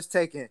will was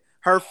taken.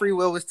 Her free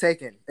will was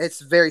taken.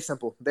 It's very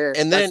simple. There.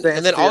 And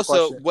then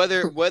also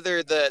whether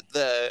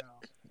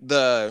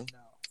the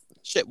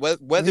shit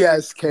whether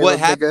yes, Caleb, what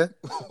happened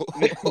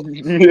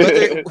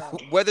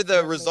whether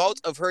the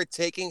result of her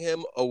taking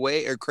him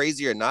away are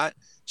crazy or not,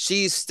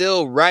 she's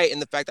still right in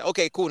the fact that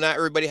okay, cool, not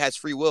everybody has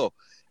free will.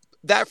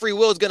 That free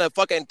will is gonna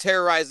fucking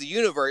terrorize the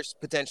universe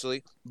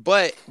potentially,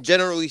 but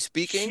generally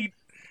speaking,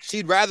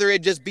 she'd rather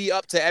it just be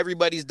up to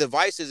everybody's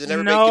devices and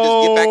everybody could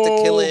just get back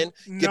to killing,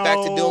 get back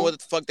to doing what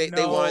the fuck they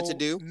wanted to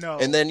do,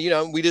 and then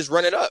we just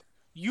run it up.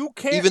 You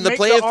can't even make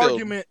the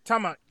argument.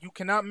 Time out. You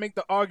cannot make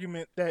the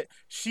argument that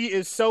she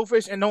is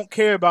selfish and don't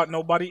care about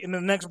nobody. In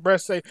the next breath,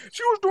 say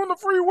she was doing the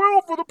free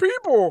will for the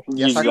people.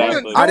 Yes,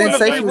 exactly. I didn't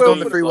say she was doing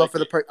the free will for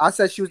the. I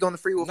said she was doing the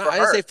free will for her. I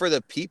didn't say for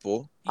the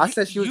people. I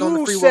said she was doing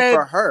the free will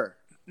for her.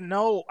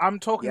 No, I'm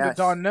talking to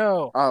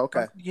Darnell. Oh,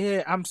 okay.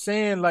 Yeah, I'm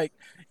saying like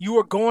you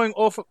were going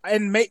off of,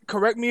 and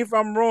correct me if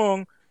I'm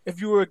wrong. If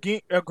you were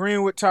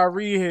agreeing with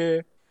Tyree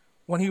here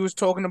when he was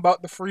talking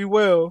about the free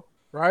will,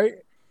 right?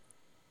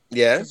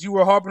 Yeah. Because you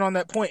were harping on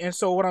that point. And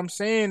so what I'm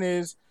saying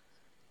is,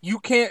 you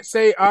can't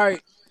say, all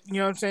right, you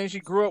know what I'm saying? She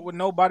grew up with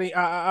nobody,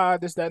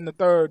 this, that, and the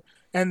third.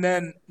 And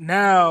then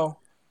now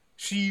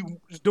she's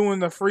doing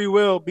the free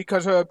will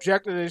because her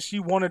objective is she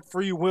wanted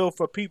free will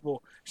for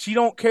people. She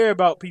don't care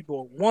about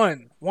people.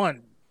 One.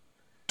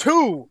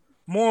 Two,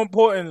 more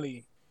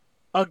importantly,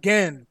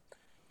 again,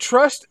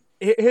 trust.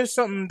 Here's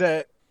something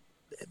that,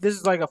 this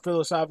is like a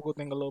philosophical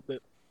thing a little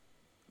bit.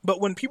 But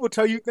when people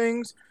tell you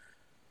things,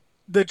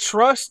 the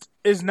trust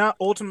is not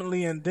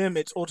ultimately in them,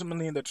 it's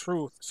ultimately in the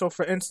truth. So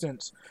for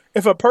instance,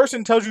 if a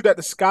person tells you that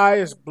the sky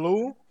is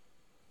blue,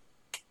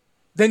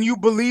 then you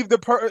believe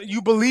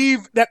you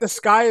believe that the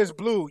sky is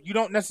blue. You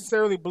don't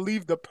necessarily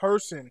believe the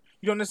person.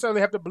 You don't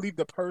necessarily have to believe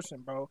the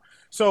person, bro.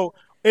 So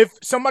if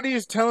somebody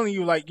is telling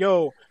you like,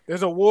 yo,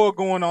 there's a war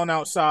going on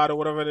outside or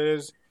whatever it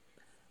is,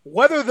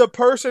 whether the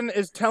person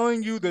is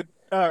telling you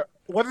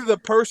whether the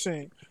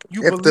person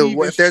you believe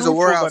is if there's a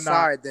war truthful outside,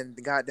 or not, then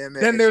goddamn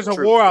it, then it's there's the a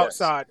truth, war yes.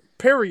 outside.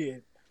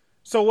 Period.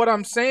 So what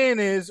I'm saying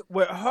is,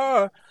 with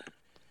her,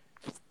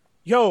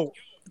 yo,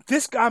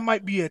 this guy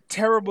might be a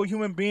terrible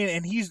human being,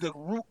 and he's the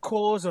root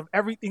cause of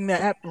everything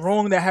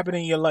wrong that happened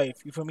in your life.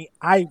 You feel me?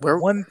 I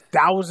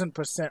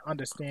 1000%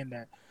 understand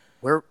that.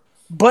 Where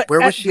But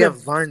would she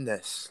have learned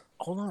this?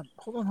 Hold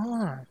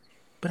on.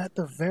 But at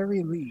the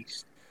very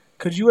least,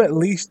 could you at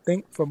least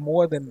think for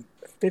more than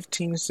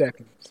 15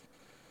 seconds?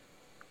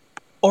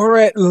 Or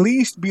at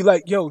least be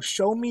like, yo,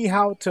 show me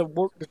how to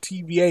work the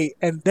TVA,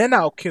 and then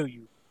I'll kill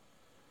you.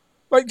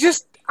 Like,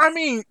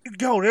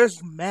 yo,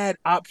 there's mad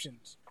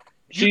options.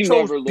 She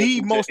never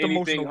listened to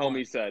anything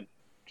homie said.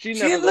 She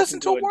never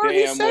listened to a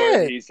damn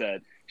word he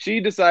said. She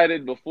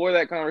decided before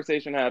that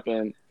conversation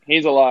happened,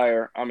 he's a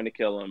liar, I'm going to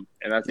kill him.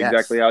 And that's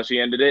exactly how she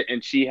ended it.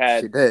 And she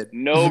had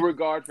no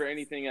regard for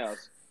anything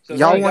else. So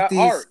y'all want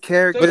these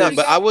characters.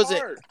 But I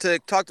wasn't,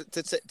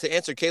 to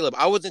answer Caleb,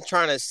 I wasn't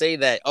trying to say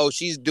that, oh,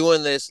 she's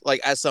doing this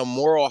like as some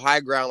moral high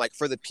ground, like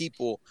for the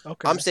people.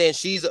 Okay. I'm saying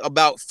she's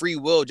about free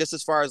will, just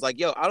as far as like,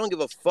 yo, I don't give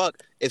a fuck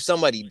if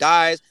somebody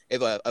dies,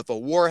 if a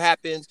war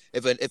happens,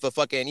 if a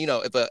fucking,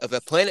 if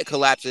a planet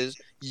collapses.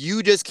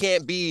 You just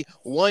can't be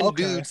one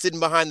dude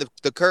sitting behind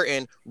the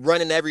curtain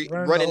running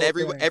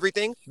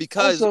everything,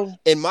 because also,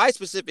 in my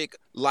specific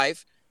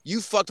life, you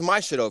fucked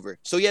my shit over.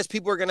 So yes,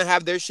 people are gonna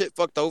have their shit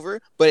fucked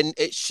over, but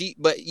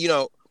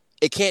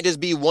it can't just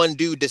be one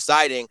dude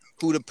deciding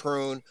who to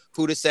prune,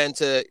 who to send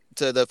to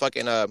the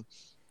fucking the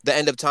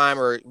end of time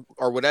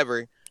or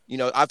whatever.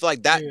 I feel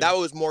like that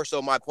was more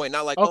so my point,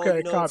 not like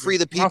free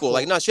the people.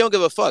 Like, no, she don't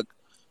give a fuck.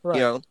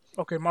 Right.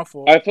 Okay, my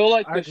fault. I feel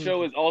like the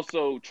show is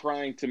also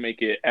trying to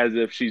make it as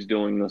if she's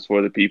doing this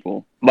for the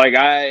people.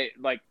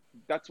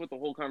 That's what the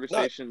whole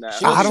conversation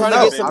she was trying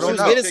to get some. She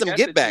was getting some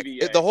get back.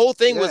 The whole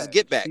thing was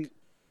get back.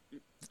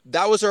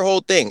 That was her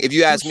whole thing. If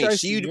you ask me,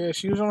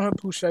 she was on her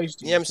poo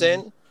shiesty. You know what I'm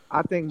saying?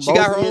 I think she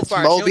got her own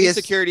fire. She don't need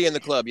security in the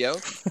club, yo.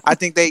 I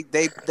think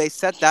they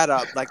set that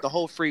up, like the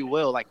whole free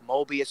will. Like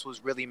Mobius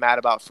was really mad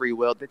about free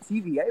will. The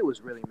TVA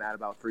was really mad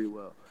about free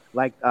will.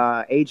 Like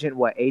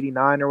Agent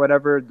 89 or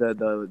whatever,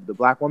 the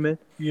black woman.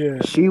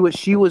 Yeah. She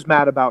was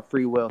mad about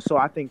free will. So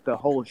I think the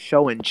whole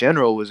show in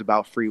general was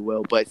about free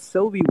will. But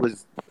Sylvie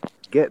was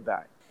get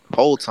back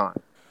whole time.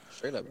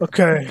 Straight up.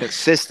 Okay.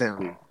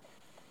 Consistently.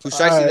 Who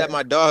shiesty that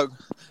my dog,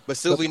 but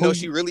Sylvie knows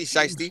she really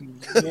shiesty.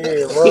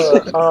 Yeah,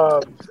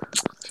 well,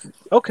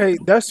 okay,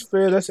 that's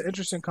fair. That's an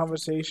interesting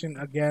conversation.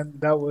 Again,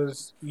 that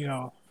was,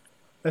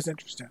 that's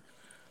interesting.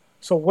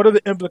 So what are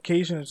the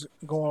implications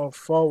going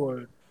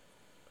forward?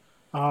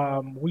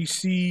 We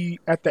see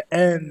at the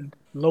end,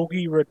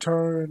 Loki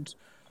returns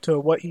to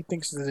what he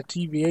thinks is a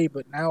TVA,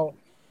 but now,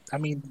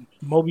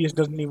 Mobius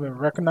doesn't even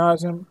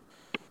recognize him.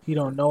 He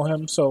don't know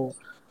him, so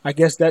I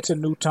guess that's a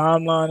new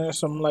timeline or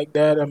something like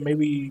that, or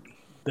maybe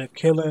the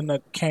killing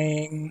of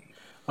Kang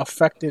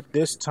affected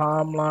this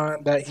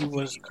timeline that he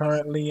was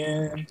currently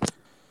in,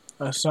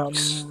 or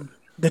something.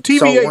 The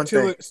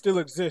TVA still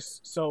exists,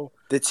 so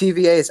the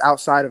TVA is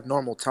outside of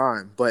normal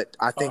time, but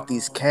I think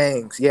these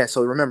Kangs,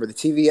 so remember, the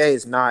TVA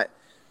is not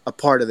a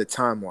part of the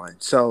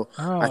timeline. So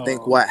I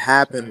think what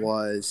happened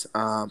was,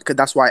 because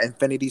that's why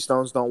Infinity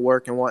Stones don't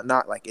work and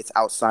whatnot. Like, it's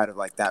outside of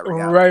like that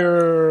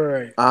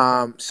reality.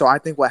 Right. So I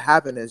think what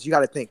happened is, you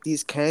got to think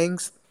these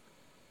Kangs.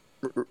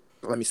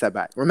 Let me step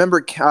back. Remember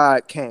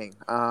Kang,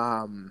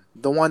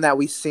 the one that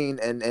we've seen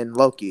in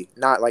Loki,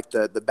 not like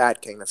the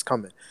bad Kang that's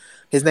coming.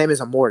 His name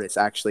is Immortus,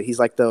 actually. He's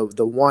like the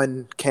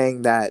one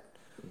Kang that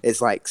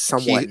is like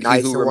somewhat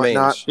nice and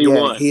whatnot.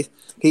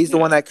 He's the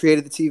one that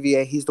created the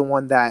TVA. He's the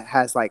one that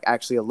has like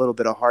actually a little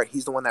bit of heart.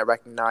 He's the one that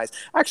recognized.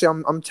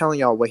 Actually, I'm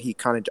telling y'all what he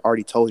kind of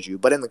already told you,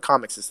 but in the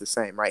comics it's the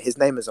same, right? His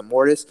name is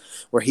Immortus,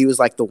 where he was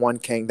like the one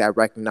Kang that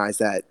recognized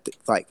that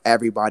like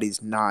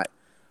everybody's not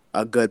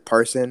a good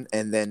person,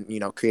 and then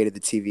created the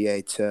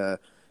TVA to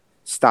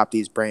stop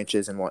these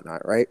branches and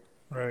whatnot, right?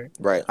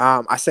 Right.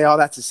 I say all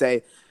that to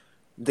say,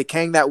 the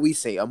Kang that we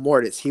see,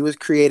 Immortus, he was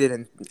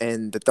created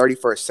in the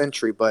 31st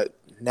century, but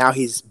now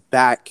he's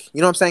back. You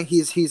know what I'm saying?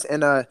 He's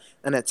in a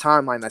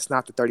timeline that's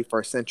not the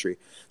 31st century.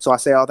 So I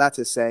say all that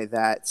to say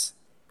that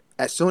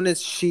as soon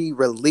as she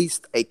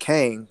released a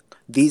Kang,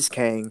 these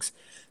Kangs,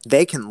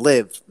 they can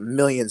live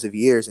millions of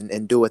years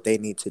and do what they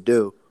need to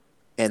do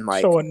in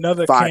like So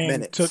another 5 Kang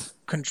minutes. took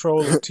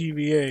control of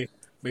TVA,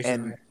 basically.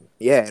 And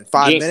yeah, in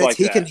 5 Just minutes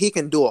like he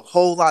can do a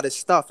whole lot of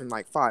stuff in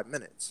like 5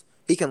 minutes.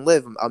 He can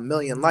live a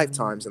million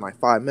lifetimes in like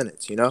 5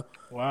 minutes, you know?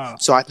 Wow.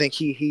 So I think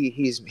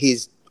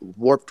he's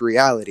warped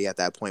reality at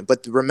that point.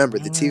 But remember,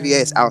 the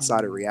TVA is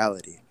outside of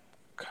reality.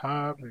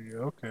 Copy.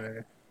 Okay.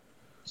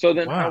 So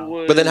then, Wow. how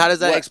would? But then how does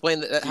that what-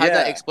 explain? How does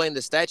that Yeah. explain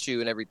the statue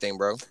and everything,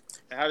 bro?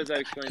 How does that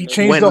explain? He those-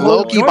 changed When the whole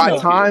Loki, joint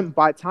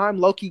by up. time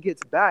Loki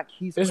gets back,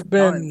 he's It's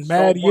done been so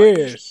mad much.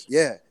 years.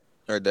 Yeah.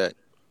 Heard that.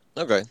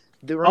 Okay.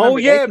 Remember, Oh,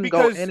 yeah, they can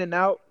go because- in and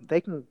out.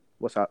 They can.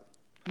 What's up?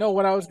 No,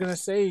 what I was gonna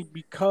say,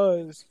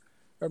 because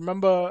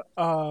remember,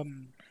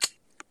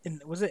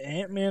 was it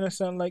Ant-Man or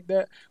something like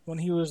that? When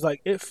he was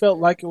like, it felt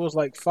like it was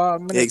like 5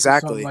 minutes, or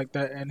Exactly. something like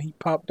that, and he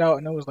popped out,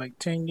 and it was like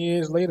 10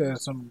 years later, or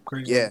some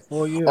crazy, Yeah. like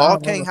 4 years. I All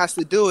don't Kang remember. has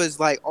to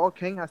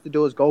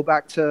do is go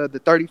back to the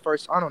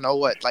 31st, I don't know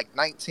what, like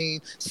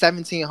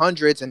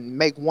 1700s and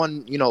make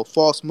one,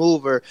 false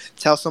move or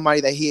tell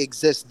somebody that he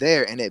exists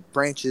there, and it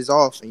branches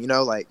off, and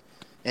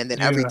and then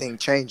Yeah. everything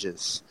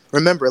changes.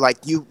 Remember,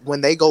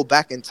 when they go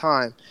back in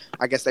time,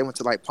 I guess they went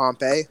to like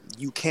Pompeii.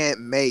 You can't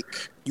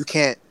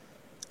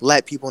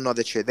let people know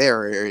that you're there,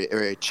 or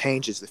it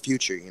changes the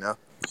future.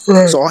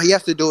 Right. So all he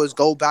has to do is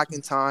go back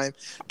in time,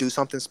 do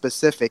something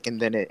specific, and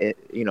then it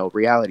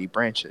reality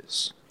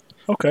branches.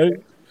 Okay,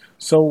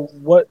 so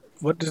what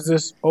does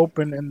this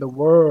open in the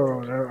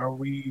world? Are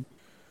we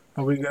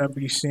gonna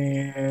be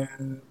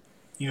seeing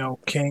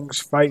kings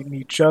fighting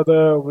each other?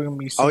 Are we gonna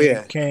be seeing Oh,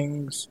 yeah.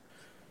 kings?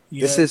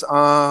 This is he's the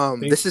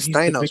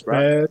Thanos, big bro.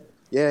 bad?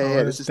 Yeah,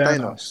 It's this is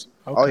Thanos.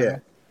 Okay. Oh yeah,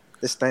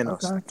 this is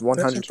Thanos, Okay.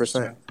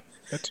 100%.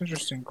 That's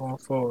interesting going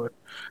forward.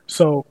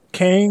 So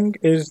Kang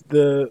is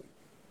the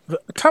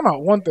time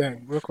out. One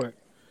thing, real quick.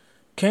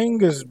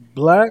 Kang is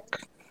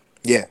black.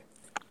 Yeah,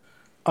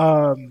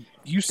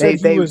 you said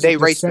he was they a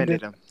race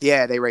descendant. bended him.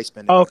 Yeah, they race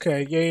bended him.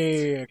 Okay,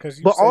 yeah. Because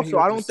But also,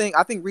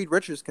 I think Reed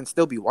Richards can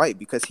still be white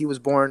because he was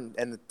born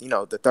in the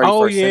 31st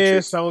Oh yeah,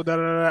 century. so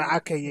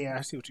okay, yeah,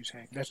 I see what you're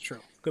saying. That's true.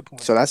 Good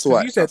point. So that's 'Cause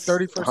what you said that's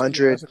 31st. Yeah,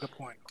 100. that's a good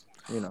point.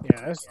 Yeah,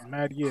 that's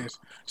mad years.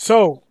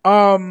 So,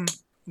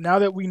 now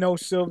that we know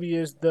Sylvie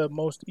is the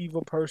most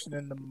evil person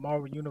in the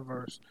Marvel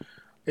universe,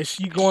 is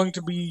she going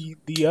to be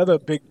the other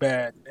big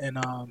bad in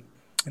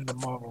the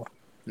Marvel?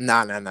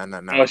 Nah.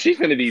 Oh, she's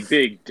gonna be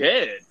big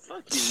dead.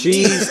 Fuck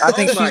you, I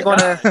think oh my she's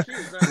gonna. God,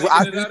 she's not making it We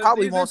out of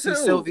probably season won't see 2.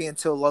 Sylvie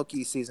until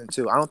Loki season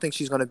 2. I don't think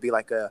she's gonna be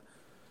like a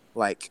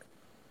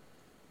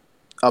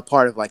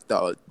part of like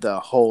the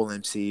whole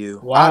MCU.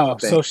 I Wow.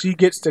 don't think. So she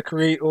gets to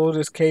create all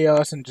this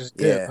chaos and just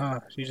dip, Yeah. huh?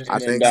 She just I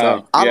gets think Nah.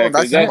 so. I Yeah, don't.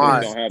 'cause That's that's my.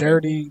 what's gonna happen.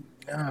 dirty.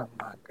 Oh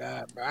my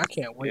god, bro! I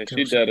can't wait. Yeah, till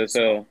she she dead gets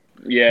as hell.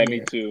 Yeah, me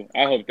Yeah. too.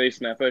 I hope they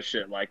snap her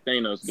shit like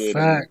Thanos did.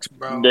 Facts,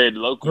 bro. Did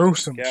Loki.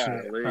 Gruesome Golly.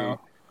 shit, bro.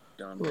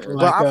 Dumb Like, bitch.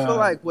 But I feel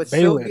like with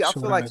Sylvie, Baelish I or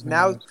feel whatever like his name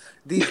now is.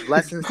 these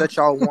lessons that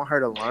y'all want her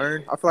to learn,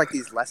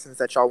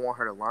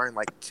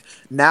 like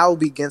now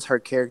begins her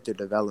character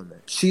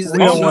development. She's We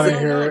don't no, wanna no,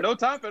 hear no, it. no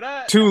time for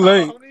that. Too No,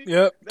 late. homie.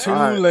 Yep, That- too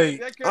Alright. late.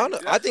 that I don't know.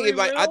 that I think free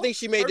I will? think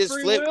she may Her just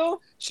free flip.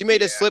 will? She may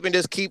just flip and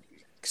just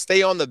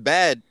stay on the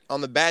bad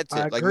I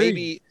tip. Like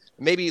agree.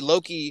 maybe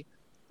Loki,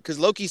 because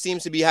Loki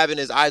seems to be having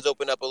his eyes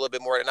open up a little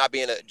bit more and not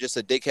being just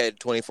a dickhead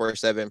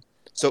 24/7.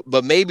 So,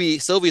 but maybe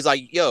Sylvie's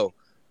like, yo,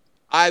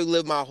 I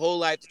lived my whole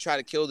life to try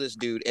to kill this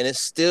dude, and it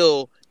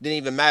still didn't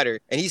even matter.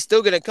 And he's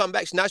still gonna come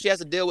back. So now she has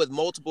to deal with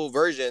multiple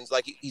versions,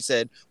 like he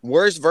said,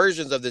 worse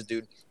versions of this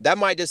dude. That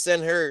might just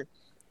send her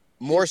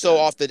more so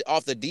off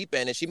the deep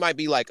end, and she might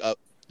be like a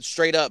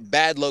straight up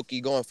bad Loki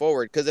going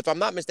forward. Because if I'm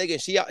not mistaken,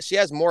 she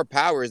has more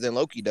powers than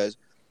Loki does.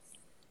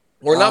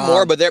 Or not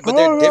more, but they're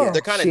different.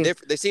 They're kind of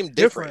different. They seem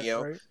different, you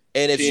know. right?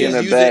 And if She in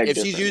she's a bag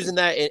using differently.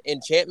 that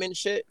enchantment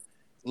shit,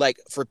 like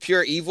for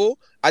pure evil,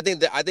 I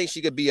think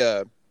she could be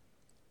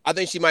I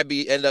think she might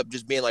end up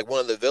just being like one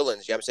of the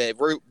villains. You know what I'm saying? If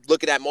we're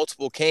looking at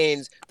multiple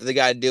Kanes that they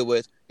got to deal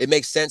with, it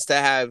makes sense to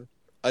have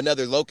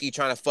another Loki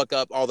trying to fuck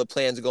up all the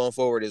plans going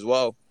forward as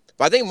well.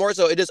 But I think more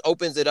so it just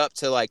opens it up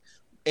to like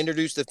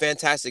introduce the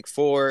Fantastic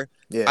Four.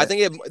 Yeah. I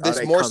think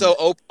this more so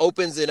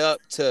opens it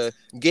up to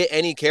get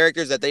any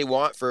characters that they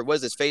want for, what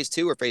is this, phase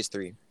 2 or phase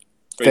 3?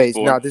 phase.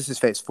 4. No, this is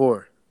phase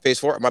 4. Phase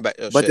 4? My bad.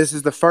 Oh, But shit. this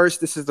is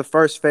the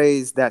first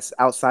phase that's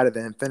outside of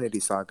the Infinity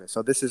Saga.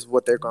 So this is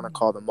what they're gonna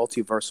call the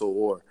multiversal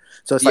war.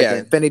 So it's like the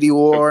Infinity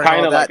War and Kind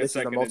all of that. like a This is a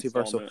second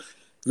multiversal. installment.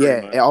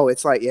 pretty much. Oh,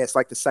 it's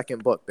like the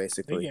second book They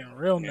basically. getting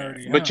real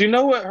nerdy. But huh? you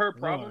know what her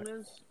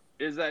problem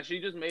is that she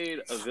just made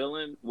a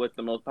villain with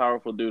the most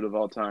powerful dude of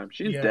all time.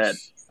 She's Yes. dead.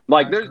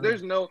 Like I there's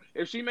agree. no,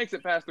 if she makes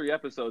it past 3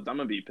 episodes, I'm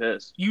gonna be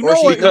pissed. You know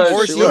what?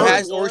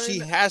 She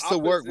has to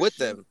work with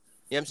them.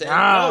 You know what I'm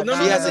saying?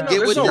 Nah, she has to get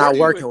There's with no them. Not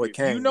working with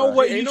Kang. You know bro.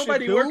 what Ain't he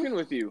nobody should do? working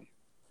with you.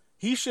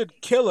 He should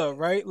kill her,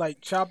 right?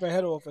 Like chop her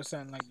head off or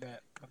something like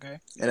that. Okay.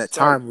 In a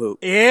time loop.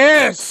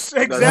 Yes,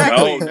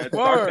 exactly. Let's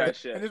start that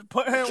shit. And just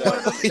put her in one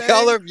of them things.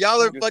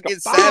 y'all are fucking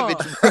savage,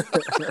 bro.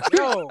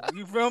 Yo,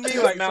 you feel me?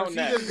 Like, so she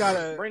just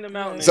gotta bring the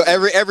mountain. So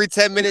every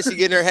 10 minutes she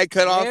getting her head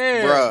cut off,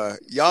 Yeah. bruh.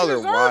 Y'all She are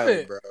deserve wild,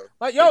 it. bro.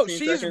 Like, yo, 15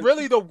 she's seconds.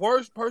 really the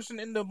worst person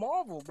in the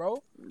Marvel,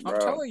 bro. I'm Bro.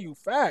 telling you,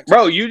 facts.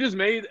 Bro, you just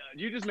made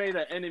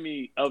an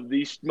enemy of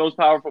the most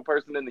powerful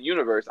person in the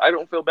universe. I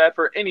don't feel bad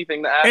for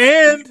anything that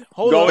happens. And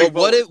hold Going on.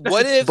 But what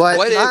if But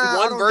what nah, if I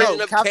one don't version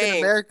know. of Captain Kang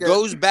America-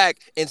 goes back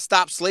and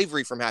stops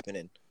slavery from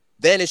happening?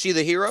 Then is she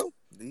the hero?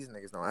 These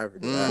niggas don't ever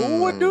do that.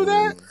 Who would do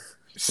that?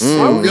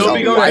 Sylvie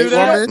Sylvie gonna gonna do do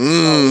that?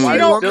 that? She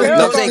don't care No, I'm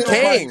about saying nobody,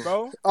 Kang.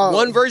 bro.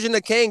 One version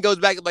of Kang goes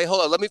back and like,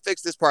 hold on, let me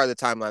fix this part of the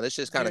timeline. This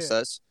shit's kind of Yeah.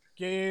 sus.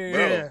 Yeah.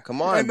 Bro,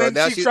 come on, And bro. then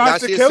Now she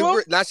tries to kill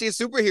him? now she's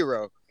a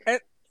superhero.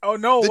 Oh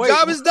no! The wait.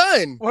 job is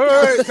done. Wait.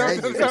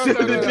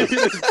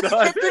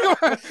 No.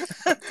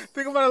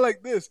 Think about it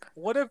like this: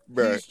 what if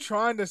Bruh. he's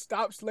trying to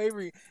stop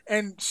slavery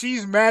and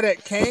she's mad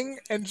at Kang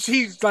and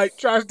she's like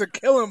tries to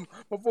kill him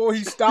before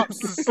he stops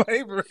the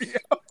slavery?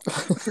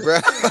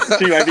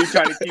 She might be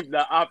trying to keep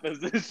the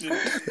opposition.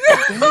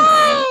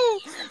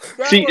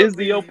 She is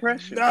the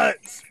oppression.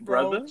 Nuts,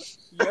 brother.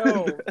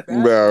 Yo,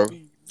 Bro.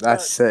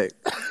 That's sick.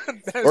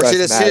 Or she'd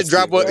That's have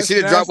dropped one. That's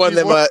She'd have dropped one of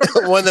them.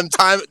 nasty One of them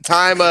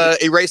time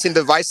erasing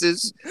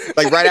devices.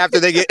 Like right after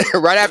they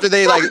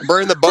like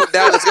burn the boat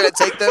down, it's gonna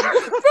take them.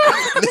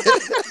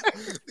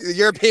 The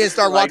Europeans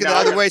start walking the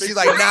other way. She's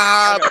like,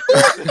 nah.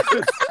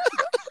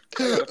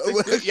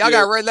 Y'all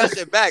gotta run that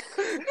shit back.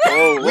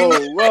 Whoa,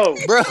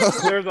 bro.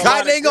 There's a lot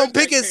Cotton of ain't gonna good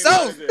pick that came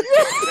out itself. of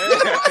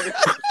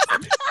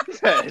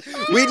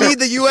this. We need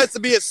the U.S. to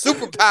be a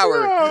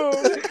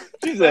superpower.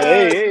 She said,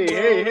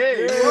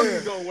 hey,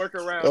 Loki's gonna work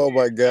around. Oh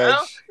my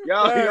gosh.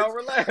 Y'all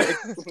relax.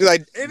 She's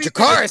like, Anything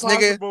Jakaris, is possible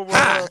nigga. with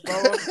her, bro.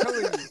 I'm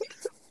telling you.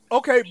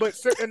 Okay, but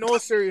in all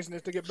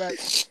seriousness, to get back,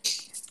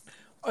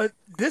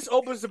 this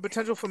opens the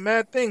potential for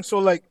mad things. So,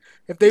 like,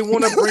 if they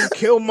want to bring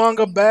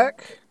Killmonger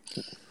back, That's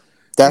you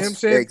know what I'm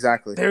saying?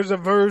 exactly. There's a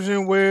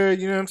version where,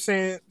 you know what I'm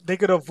saying, they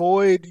could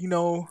avoid,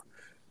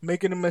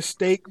 making a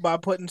mistake by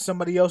putting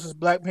somebody else's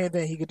Black Panther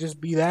and he could just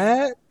be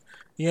that.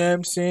 You know what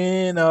I'm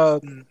saying?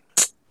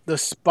 The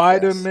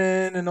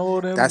Spider-Man and all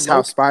them. That's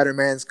how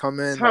Spider-Man's come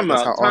in. Time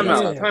that's how all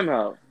that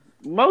out.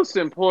 Most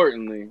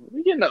importantly,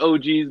 we getting the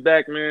OGs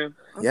back, man.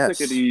 I'm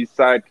sick of these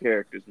side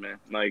characters, man.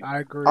 Like, I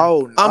agree.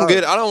 I'm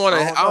good. I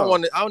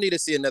don't need to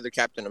see another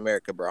Captain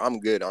America, bro. I'm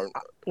good.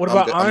 What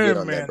about I'm good Iron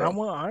on Man? that, I bro.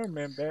 want Iron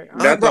Man back.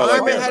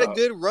 Iron Man had a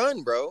good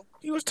run, bro.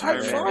 He was tight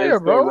Iron Man fire,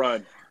 is bro. the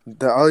run.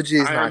 The OG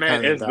is Iron not Man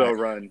coming is back. the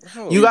run.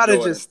 You gotta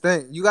just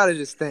think. You gotta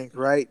just think,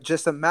 right?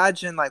 Just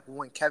imagine like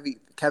when Kevin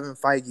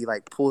Feige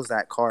like pulls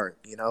that card,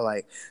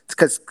 like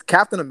because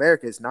Captain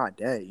America is not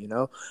dead,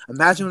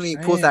 Imagine when he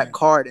pulls that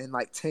card in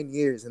like 10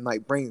 years and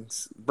like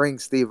brings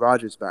Steve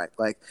Rogers back.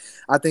 Like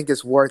I think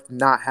it's worth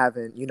not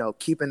having,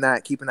 keeping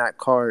that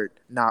card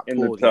not in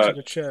pulled.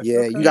 the chest.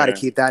 Yeah, you got to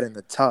keep that in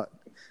the tuck.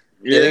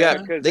 Yeah,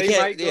 because they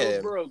might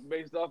go broke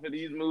based off of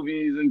these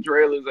movies and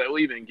trailers that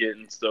we've been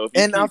getting. So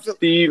if you keep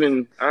Steve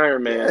and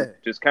Iron Man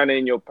just kind of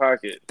in your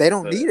pocket, they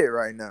don't need it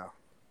right now.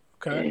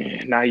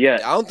 Okay, not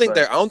yet. I don't think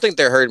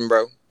they're hurting,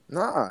 bro.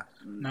 Nah,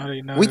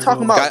 not we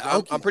talking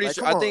about. I'm pretty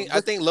sure. I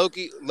think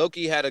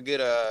Loki had a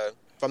good.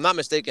 If I'm not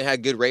mistaken,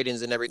 had good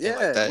ratings and everything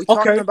like that. We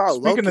talking about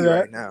Loki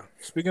right now.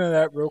 Speaking of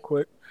that, real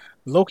quick,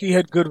 Loki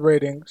had good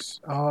ratings.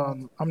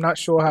 I'm not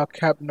sure how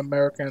Captain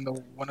America and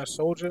the Winter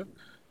Soldier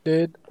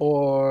did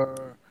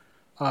or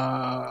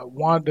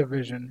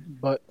WandaVision,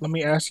 but let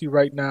me ask you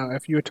right now,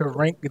 if you were to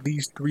rank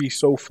these three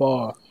so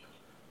far,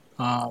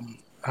 how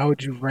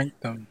would you rank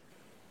them?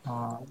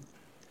 I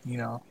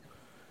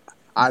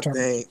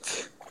think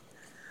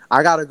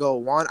I gotta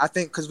go I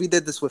think because we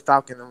did this with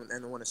Falcon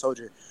and the Winter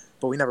Soldier,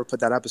 but we never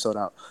put that episode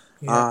out.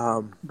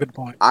 Yeah, good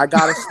point. I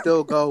gotta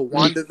still go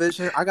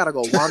WandaVision. I gotta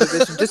go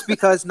WandaVision just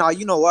because. Now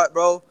you know what,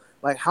 bro?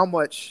 Like how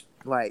much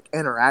like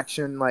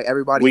interaction like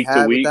everybody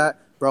had with that.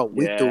 Bro,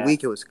 week to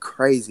week, it was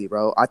crazy,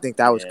 bro. I think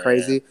that was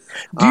crazy.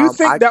 Do you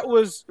think that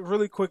was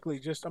really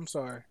quickly? I'm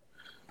sorry.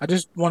 I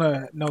just want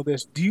to know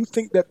this. Do you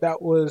think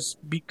that was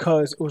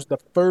because it was the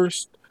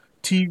first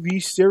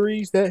TV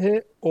series that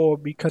hit, or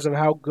because of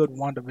how good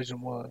WandaVision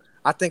was?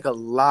 I think a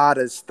lot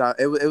of stuff.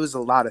 It was a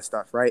lot of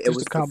stuff, right? It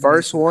was the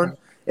first one.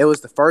 It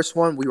was the first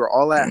one. We were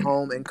all at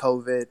home in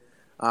COVID.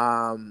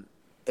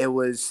 It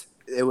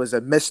was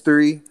a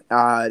mystery.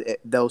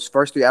 Those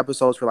first 3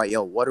 episodes were like,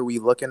 yo, what are we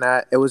looking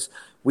at?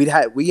 We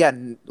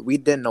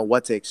didn't know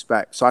what to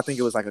expect. So I think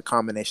it was like a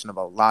combination of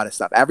a lot of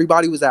stuff.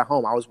 Everybody was at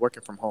home. I was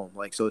working from home.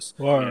 Like, so it's,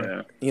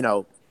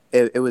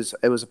 it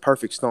was a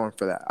perfect storm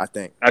for that, I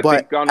think.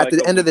 But at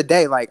the end of the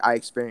day, like I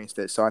experienced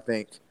it. So I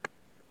think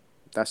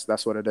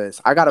that's what it is.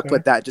 I got to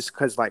put that just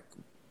because like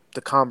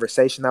the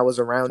conversation that was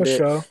around it.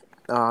 Sure.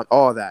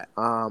 All that.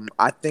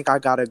 I think I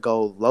got to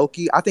go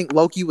Loki. I think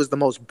Loki was the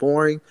most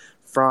boring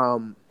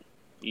from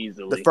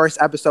easily the first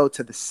episode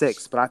to the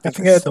 6th, but I think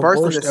the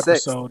first worst and the 6th,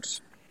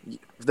 episodes.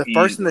 the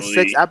first and the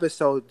 6th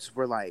episodes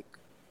were like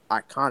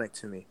iconic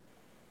to me.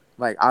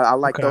 Like I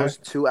like Okay. those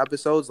 2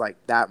 episodes like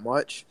that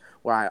much.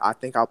 Where I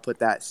think I'll put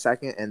that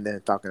second, and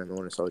then Falcon and the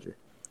Winter Soldier.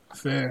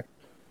 Fair.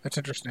 That's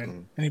interesting.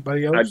 Mm.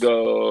 Anybody else? I'd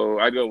go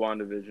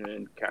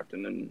WandaVision,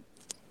 Captain and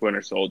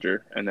Winter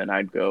Soldier, and then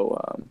I'd go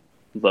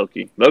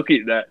Loki.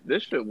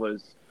 This shit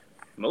was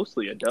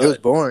mostly a dud. It was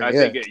boring. I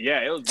think it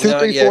was 2,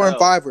 boring. 3, 4, and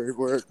 5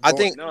 were I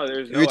think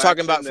there's you're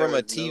talking action, about from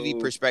a TV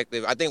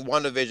perspective. I think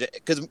WandaVision,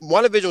 because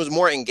WandaVision was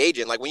more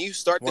engaging. Like when you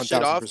start the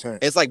shit off, 1000%.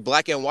 it's like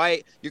black and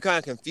white. You're kind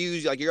of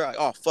confused. Like you're like,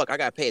 oh fuck, I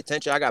gotta pay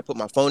attention. I gotta put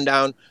my phone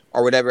down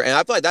or whatever. And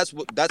I feel like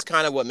that's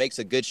kind of what makes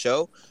a good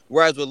show.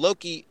 Whereas with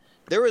Loki,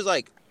 there was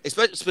like,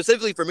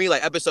 specifically for me,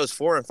 like episodes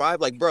 4 and 5,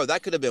 like bro,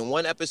 that could have been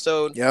one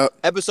episode. Yep.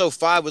 Episode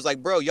 5 was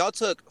like, bro, y'all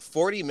took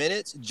 40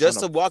 minutes just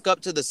to walk up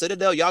to the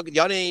Citadel. Y'all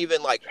didn't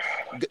even like,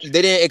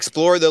 they didn't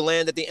explore the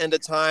land at the end of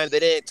time. They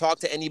didn't talk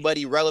to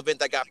anybody relevant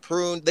that got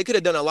pruned. They could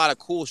have done a lot of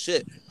cool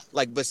shit,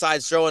 like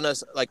besides showing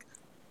us like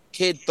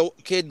kid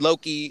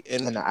Loki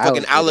and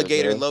fucking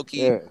alligator Loki.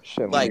 Yeah,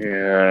 shit, like,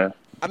 yeah.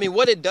 I mean,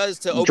 what it does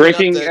to open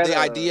Drinking up the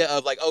idea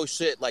of like, oh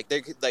shit, like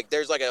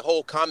there's like a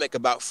whole comic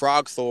about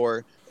Frog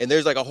Thor, and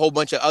there's like a whole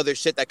bunch of other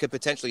shit that could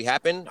potentially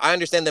happen. I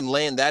understand them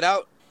laying that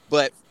out,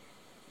 but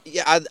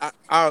yeah, I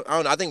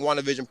don't know. I think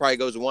WandaVision probably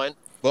goes 1,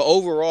 but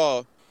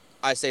overall,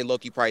 I say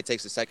Loki probably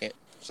takes a second.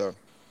 So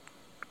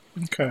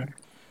Okay.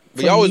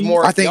 but y'all was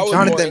more. I think y'all was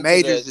Jonathan more into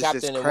Majors the is Captain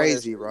just and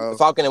crazy, Winter, bro.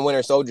 Falcon and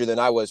Winter Soldier than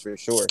I was for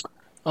sure.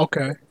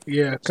 Okay.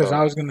 Yeah, because So-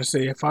 I was gonna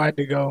say if I had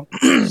to go,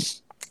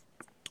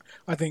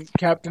 I think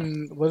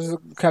Captain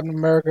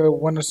America,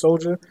 Winter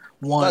Soldier,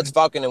 one. That's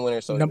Falcon and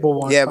Winter Soldier. Number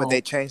 1. Yeah, but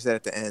they changed that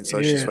at the end, so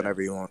it's just Yeah.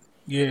 whatever you want.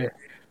 Yeah,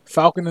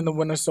 Falcon and the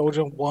Winter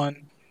Soldier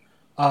 1,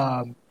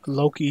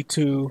 Loki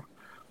 2,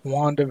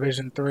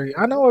 WandaVision 3.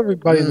 I know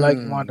everybody liked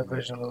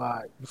WandaVision a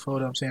lot. You feel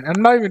what I'm saying?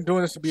 I'm not even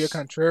doing this to be a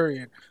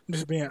contrarian. I'm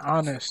just being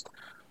honest.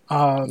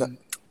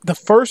 The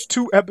first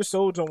 2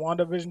 episodes of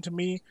WandaVision to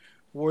me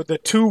were the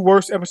 2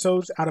 worst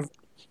episodes out of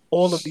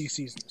all of these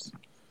seasons.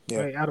 Yeah.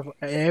 Right? Out of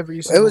every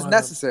It single was one of them.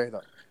 necessary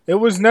though. It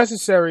was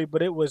necessary,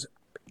 but it was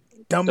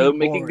dumb Don't and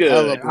make it boring.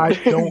 good. I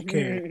don't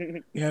care. You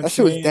know what I'm That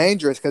shit was saying?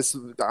 dangerous because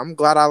I'm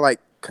glad I like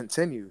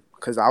continued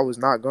because I was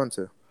not going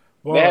to.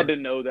 Well, They had to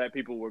know that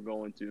people were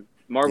going to.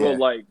 Marvel, Yeah.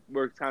 like,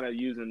 we're kind of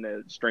using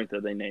the strength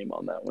of their name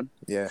on that one.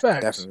 Yeah,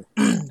 Facts.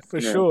 definitely. for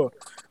Yeah. sure.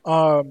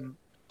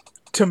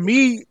 To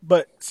me,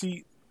 but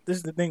see, this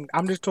is the thing.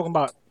 I'm just talking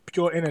about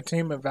pure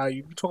entertainment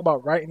value. You talk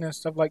about writing and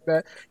stuff like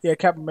that. Yeah,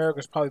 Captain America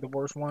is probably the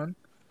worst one.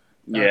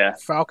 Yeah.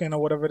 Falcon or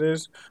whatever it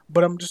is.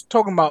 But I'm just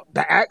talking about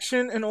the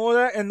action and all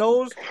that, and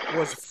those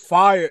was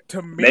fire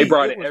to me. They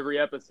brought it was, every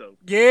episode.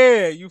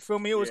 Yeah, you feel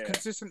me? It was Yeah.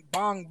 consistent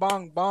bong,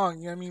 bong, bong.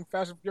 You know what I mean?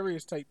 Fast and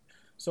Furious type.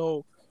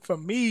 So for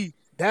me,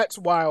 that's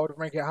why I would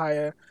rank it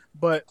higher.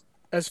 But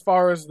as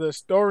far as the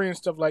story and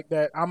stuff like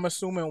that, I'm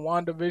assuming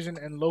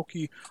WandaVision and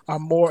Loki are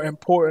more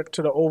important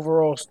to the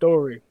overall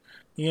story.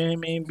 You know what I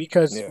mean?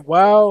 Because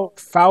while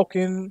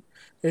Falcon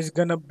is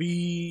gonna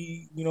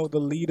be, the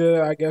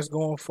leader, I guess,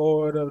 going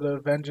forward of the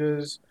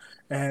Avengers,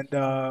 and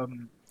the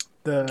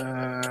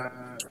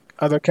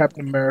other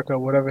Captain America,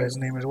 whatever his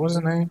name is, what's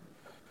his name?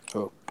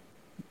 Who?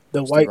 The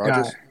Steve white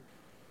Rogers? guy.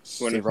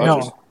 Steve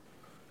Rogers?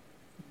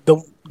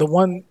 No, the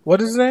one.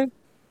 What is his name?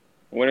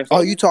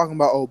 Oh, you talking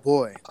about old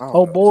boy?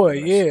 Oh boy,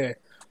 yeah.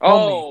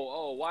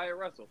 Oh, Wyatt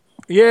Russell.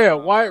 Yeah,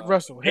 Wyatt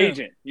Russell. him.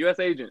 Agent. U.S.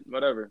 agent.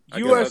 Whatever. I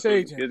guess U.S. that's what-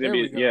 agent. it's There gonna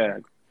we be- go. Yeah.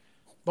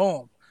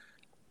 Boom.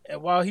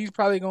 And while he's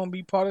probably going to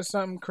be part of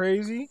something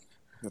crazy,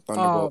 The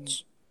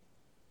Thunderbolts.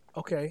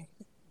 okay,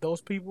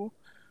 those people,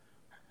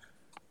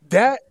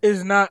 that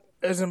is not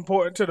as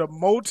important to the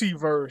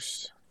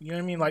multiverse. You know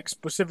what I mean? Like,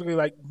 specifically,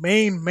 like,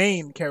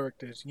 main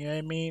characters. You know what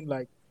I mean?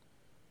 Like,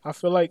 I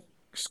feel like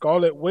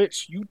Scarlet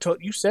Witch, you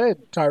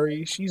said,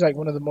 Tyree, she's like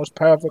one of the most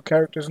powerful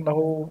characters in the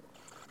whole,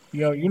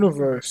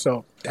 universe.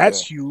 So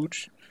that's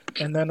huge.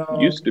 And then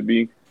Used to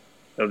be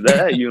of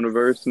that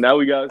universe. Now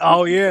we got.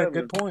 Oh yeah, 67.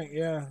 good point.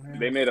 Yeah.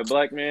 They made a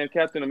black man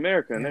Captain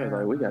America, and they was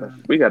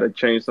like, we gotta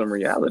change some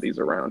realities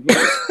around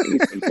here.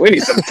 We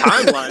need some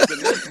timelines in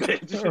this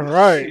bitch.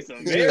 Right. We need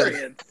some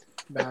variants.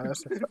 Nah,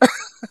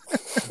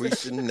 that's We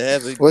should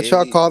never. What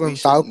y'all call them,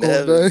 Falcon?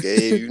 Never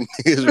gave you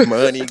niggas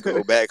money.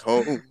 Go back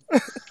home.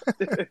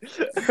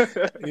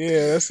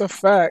 yeah, that's a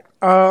fact.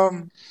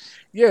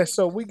 Yeah,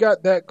 so we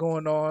got that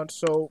going on.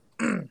 So,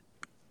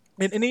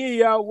 did any of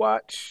y'all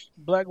watch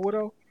Black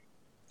Widow?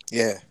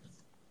 Yeah.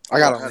 I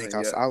got a I link.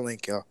 haven't I'll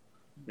link y'all.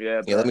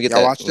 Yeah, Yeah, let me get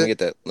Y'all that. watched Let me it? get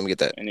that. Let me get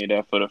that. I need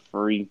that for the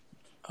free.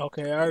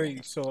 Okay, I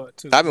already saw it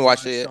too. I haven't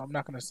watched it yet. So I'm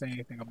not gonna say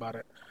anything about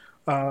it.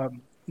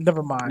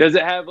 Never mind. Does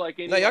it have like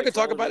any? No, y'all like, can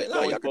talk about it. No,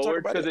 going y'all can talk forward?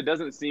 about it. Because it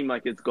doesn't seem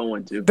like it's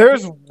going to.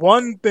 There's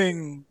one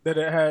thing that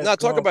it has. No,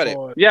 talk going about it.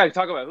 forward. Yeah,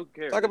 talk about it. Who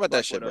cares? Talk about that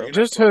Black shit, Widow. bro.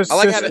 Just her I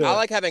like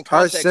sister. having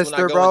context when I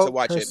sister, go bro. in to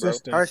watch Her it, bro.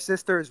 sister. Her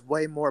sister is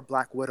way more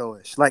Black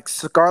Widow-ish. Like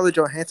Scarlett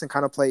Johansson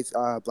kind of plays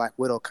Black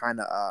Widow kind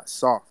of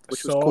soft,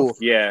 which was Soft. cool.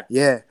 Yeah.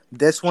 Yeah,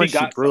 this one She she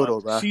got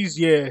brutal, soft. bro.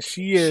 She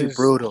She is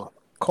brutal.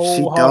 cold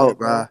She hearted, dope,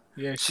 bro.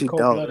 Yeah, She cold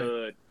dope. blooded.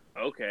 Good.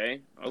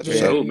 Okay. That's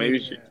Okay. what's Oh, up. maybe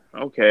she.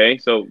 Okay.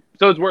 So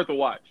it's worth a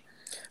watch.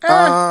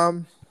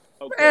 Um,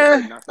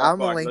 Okay, not that I'm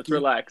far. gonna link Let's you.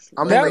 relax.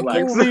 I'm Let's gonna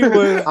link relax. you. movie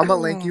was. I'm gonna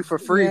link you for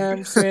free. Yeah,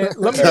 I'm saying.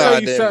 Let me tell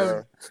you Damn, something.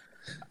 bro.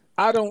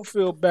 I don't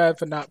feel bad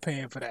for not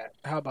paying for that.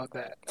 How about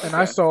that? And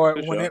I Okay, saw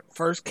it for when sure. it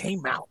first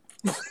came out.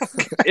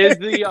 Is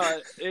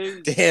the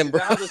is Damn, bro.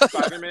 that how the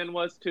Spider-Man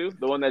was too?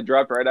 The one that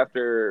dropped right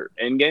after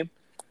Endgame?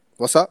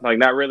 What's up? Like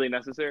not really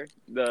necessary.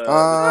 The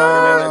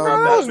Spider-Man that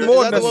dropped That was after.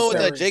 more Is that the one with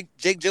necessary.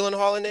 Jake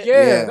Gyllenhaal in it?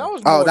 Yeah, that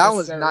was Oh, more that necessary.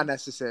 was not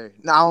necessary.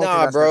 No, I don't think Nah,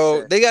 that's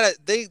bro.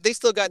 necessary. They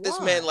still got this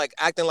Why? man like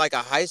acting like a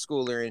high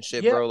schooler and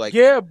shit, Yeah, bro. Like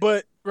yeah,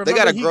 but they remember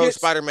gotta he grow gets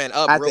Spider-Man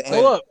up At real the quick.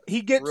 hold up.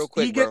 He gets Real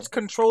quick, he gets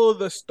control of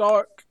the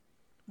Stark.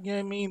 You know what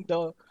I mean?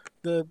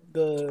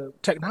 The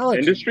technology,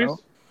 Industries? bro.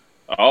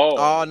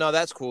 Oh no,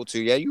 that's cool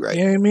too. Yeah, you're right.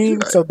 You know what I mean?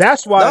 Right. So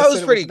that's why No, I it said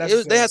was it pretty. was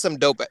necessary. They had some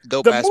dope the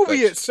aspects.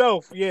 movie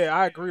itself, yeah,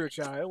 I agree with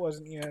y'all. It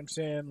wasn't, you know what I'm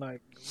saying?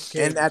 Like,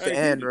 And at the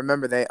end,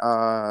 remember they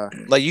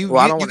Like you,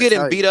 well, I you, don't you want to getting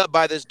tell beat you. up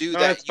by this dude No,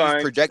 that it's used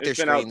fine. projector It's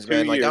been out screens, 2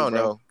 man. Like I years, don't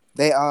bro. know.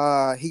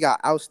 They he got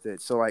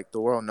ousted, so like the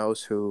world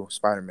knows who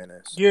Spider-Man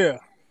is. Yeah.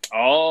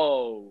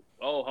 Oh,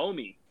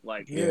 homie.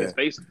 Like Yeah. his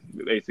face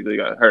basically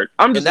got hurt.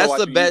 I'm just And that's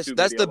gonna the watch a best. YouTube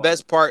That's video the about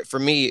best part for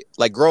me.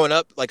 Like growing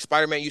up, like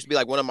Spider-Man used to be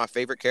like one of my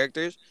favorite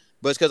characters,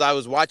 but it's because I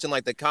was watching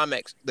like the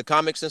comics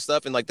and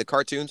stuff, and like the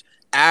cartoons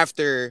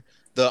after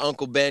the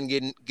Uncle Ben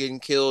getting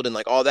killed and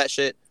like all that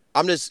shit.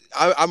 I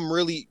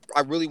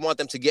really want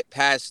them to get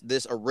past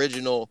this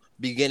original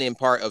beginning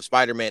part of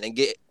Spider-Man and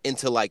get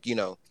into like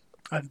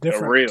A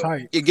different real.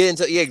 type. you get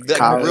into like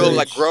College. real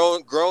like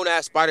grown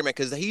ass Spider-Man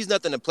because he's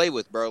nothing to play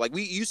with, bro. Like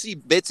you see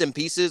bits and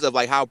pieces of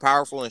like how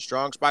powerful and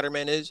strong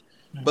Spider-Man is,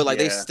 but like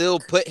they Yeah. still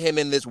put him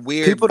in this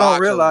weird People don't box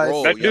or realize-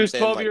 role. That You know what I'm dude's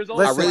saying? 12 Like, years old.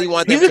 Listen, I really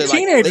want he's them a to like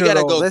teenager, they gotta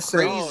though. go Listen.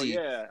 crazy.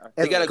 Oh, yeah.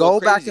 They gotta go go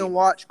back crazy. and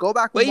watch. Go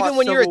back and But watch. even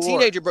when you're a Civil War.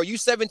 teenager, bro, you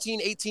 17,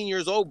 18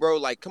 years old, bro.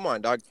 Like, come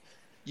on, dog.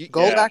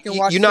 Go back and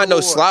watch. You're not Civil no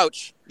War.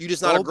 slouch. You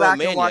just not a Go grown back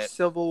man and watch yet.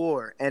 Civil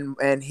War,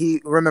 and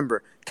he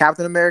remember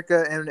Captain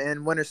America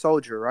and Winter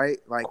Soldier, right?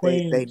 Like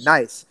they Queens.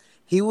 nice.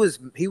 He was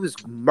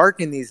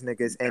murking these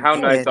niggas, and How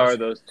nice and, are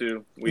those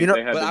two? You know-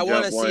 They had But to I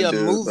want to jump see one a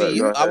dude, movie.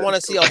 but go I ahead. want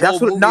to see a That's whole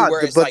what movie not.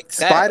 where it's But like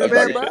that.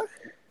 Spider-Man, Okay. bro. No,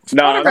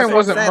 Spider-Man that's what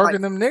wasn't I'm saying,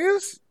 murking them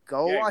niggas.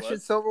 Go Yeah, he watch was.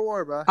 it, Civil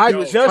War, bro. I He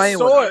was just playing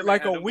with saw them. it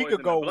like a Had them week boys in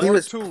the ago. blood. He War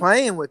was 2.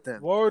 playing with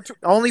them. War 2.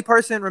 The only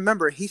person,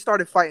 remember, he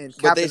started fighting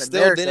But they Captain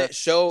still America. didn't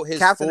show his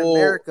Captain full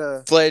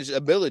America. fledged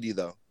ability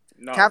though.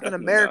 No, Captain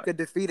definitely America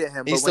defeated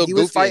him, He's but when still he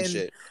was goofy and fighting,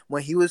 shit.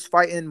 when he was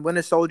fighting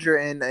Winter Soldier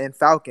and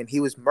Falcon, he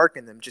was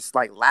murking them, just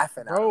like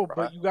laughing at Bro, them,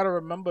 but you got to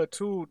remember,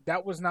 too,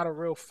 that was not a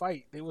real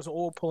fight. They was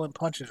all pulling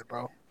punches,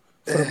 bro,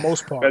 for the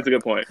most part. That's a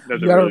good point.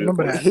 That's You a got to really good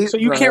remember point. that. So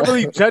you Bro. can't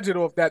really judge it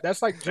off that.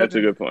 That's like That's a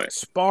judging good point.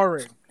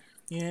 sparring.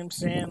 You know what I'm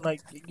saying?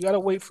 Like, you got to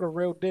wait for the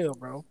real deal,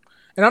 bro.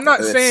 And I'm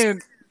not It's-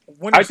 saying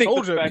Winter I think the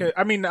Soldier, fact-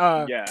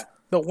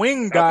 the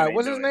wing Falcon guy, ain't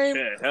what's his doing name?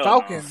 shit. Hell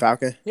Falcon. no.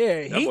 Falcon.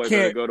 Yeah, That he boy better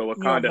can't go to you know,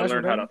 Wakanda and mess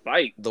learn with how him. to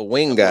fight. The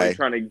wing That guy. boy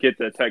trying to get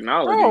the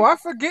technology. Bro, I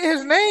forget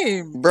his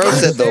name. Bro You know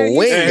said what I'm the saying?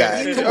 wing He's-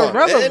 guy. He's Come on,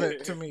 irrelevant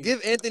man. to me.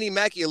 Give Anthony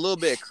Mackie a little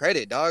bit of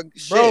credit, dog.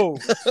 Bro,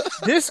 Shit.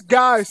 this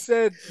guy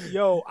said,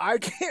 "Yo, I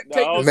can't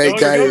take this. Make shit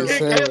daddy serious."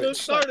 a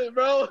sandwich. started,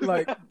 bro.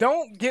 Like,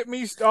 don't get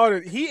me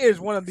started. He is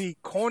one of the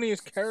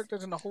corniest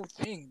characters in the whole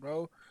thing,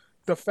 bro.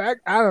 The fact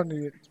I don't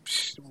need.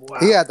 Wow.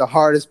 He had the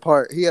hardest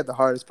part. He had the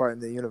hardest part in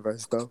the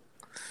universe, though.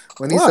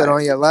 When he What? said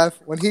 "on your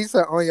left,"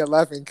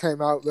 and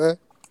came out there,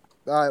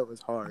 that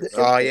was hard.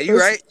 Oh yeah, you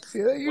right.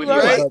 Yeah, you When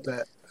right he what? about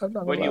that. I'm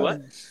not When gonna he lie.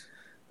 what?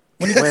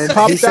 When he When he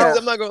popped said- out.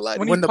 I'm not gonna lie. When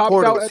to he When the popped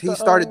out portals, at he the,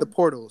 started the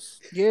portals.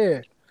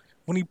 Yeah,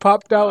 when he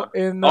popped out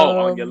in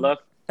on your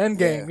left.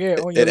 Endgame.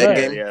 Yeah, on At your left.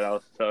 Endgame. Yeah, that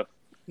was tough.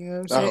 You know what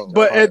I'm That saying? was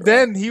But hard, and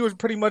then he was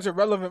pretty much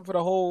irrelevant for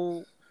the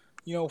whole,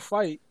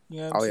 fight.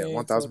 You know what I'm Oh, yeah, saying?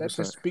 1000%. So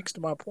that just speaks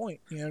to my point.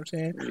 You know what I'm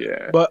saying?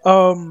 Yeah. But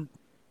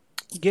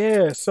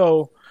yeah.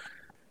 So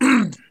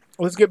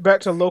let's get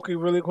back to Loki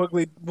really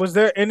quickly. Was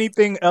there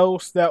anything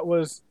else that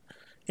was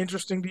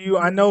interesting to you?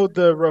 I know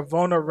the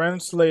Ravonna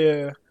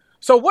Renslayer.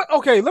 So what?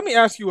 Okay, let me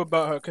ask you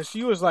about her because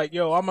she was like,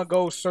 "Yo, I'm gonna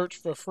go search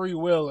for free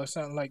will or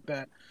something like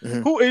that."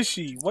 Mhm. Who is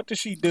she? What does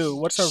she do?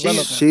 What's her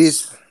relevance?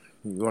 She's.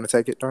 You want to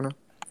take it, Darnell?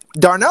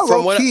 Darnell, From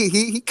low what key,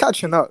 he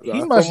catching up. He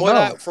bro. must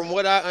know. From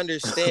what I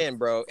understand,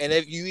 bro, and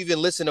if you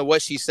even listen to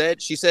what she said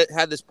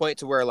had this point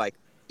to where like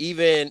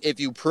even if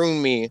you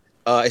prune me,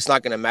 it's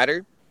not gonna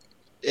matter.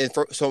 And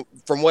so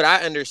from what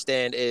I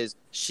understand is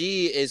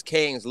she is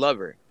Kang's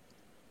lover,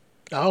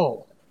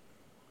 Oh,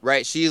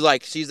 right? She's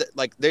like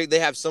they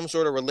have some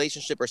sort of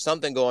relationship or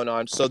something going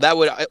on. So that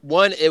would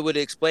it would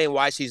explain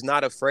why she's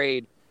not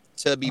afraid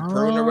to be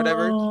pruned or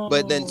whatever.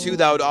 But then two,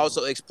 that would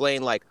also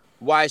explain like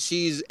why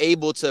she's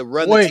able to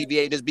run Wait. the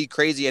TVA, just be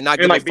crazy and not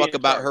And, give like, a be fuck in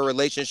about charge. her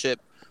relationship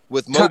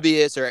with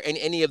Mobius or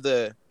any of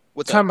the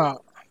what's up? time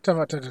out.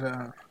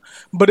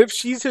 But if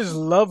she's his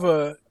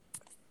lover,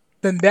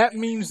 then that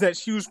means that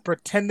she was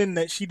pretending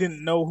that she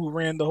didn't know who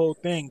ran the whole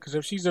thing. Because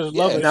if she's his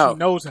lover, No. she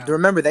knows him.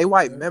 Remember, they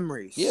wipe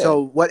memories. Yeah.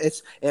 So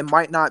it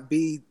might not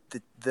be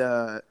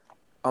the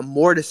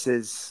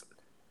Immortus's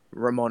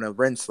Ramona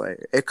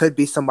Renslayer. It could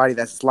be somebody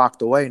that's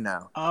locked away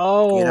now.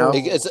 Oh, You know?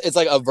 It's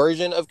like a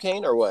version of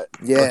Kane or what?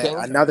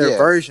 Yeah, another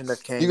version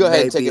of Kang. You go ahead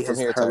may and take be it from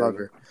here, her Tyree.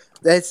 lover.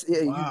 That's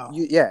Wow.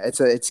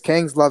 it's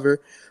Kang's lover.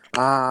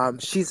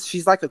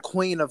 She's like a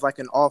queen of like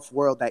an off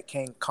world that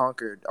Kang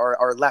conquered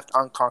or left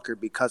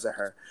unconquered because of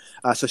her.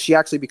 So she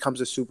actually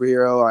becomes a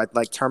superhero,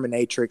 like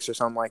Terminatrix or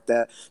something like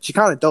that. She's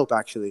kind of dope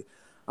actually.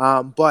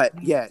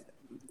 But yeah,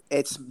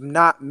 it's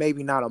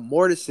maybe not a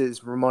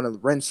Mortis's Ramona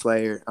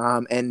Renslayer.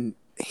 And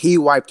he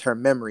wiped her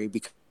memory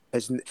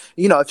because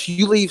if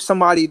you leave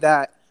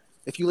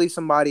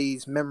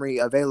somebody's memory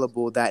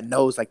available that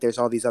knows like there's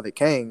all these other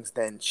Kangs,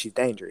 then she's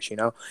dangerous,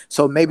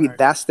 So maybe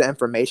that's the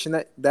information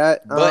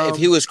that. But if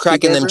he was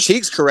cracking them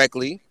cheeks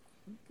correctly,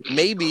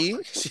 maybe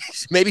she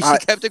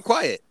kept it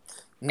quiet.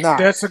 Nah,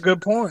 that's a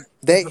good point.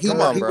 He would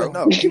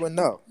know. He would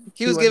know.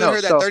 He was giving her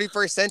that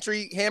 31st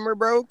century hammer,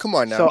 bro. Come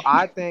on now. So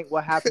I think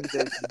what happens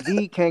is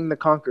the Kang the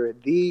Conqueror,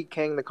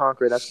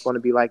 that's going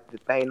to be like the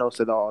Thanos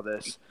of all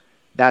this.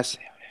 That's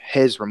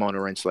his Ramona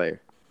Renslayer.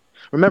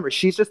 Remember,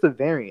 she's just a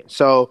variant.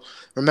 So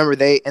remember,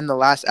 in the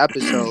last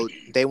episode,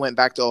 they went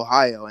back to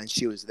Ohio and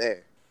she was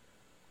there.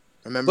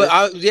 Remember?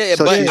 But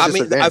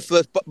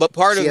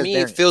part of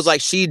me feels like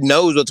she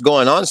knows what's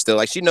going on still.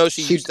 Like she knows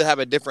she used to have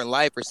a different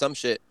life or some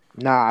shit.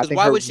 Nah, I think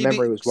her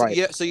memory was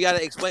right. So you got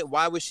to explain,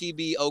 why would she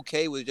be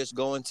okay with just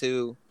going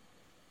to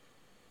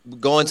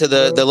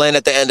the land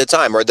at the end of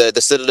time, or the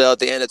Citadel at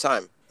the end of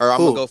time? Or I'm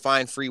going to go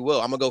find free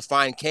will. I'm going to go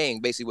find Kang,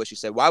 basically what she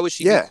said. Why would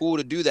she be cool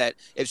to do that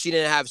if she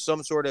didn't have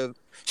some sort of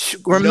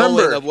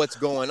knowing of what's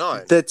going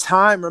on? The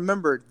time,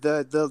 remember,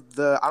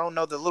 the I don't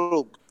know, the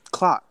little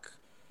clock.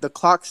 The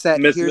clock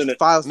said, here's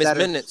files that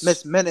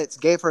Miss Minutes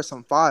gave her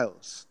some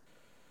files.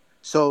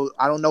 So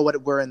I don't know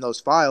what were in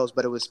those files,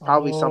 but it was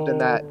probably something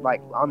that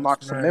like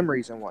unlocked some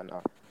memories and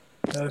whatnot.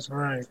 That's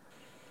right.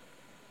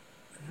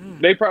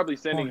 They probably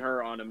sending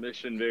her on a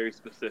mission very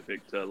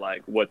specific to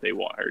like what they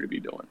want her to be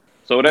doing.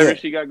 So whatever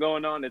she got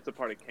going on, it's a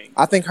part of Kang.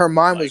 I think her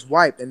mind was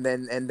wiped, and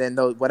then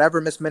those whatever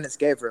Miss Minutes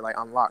gave her like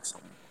unlocked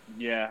something.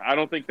 Yeah, I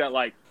don't think that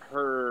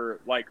her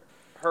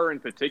in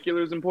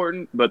particular is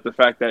important, but the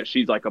fact that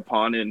she's like a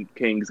pawn in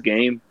Kang's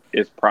game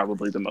is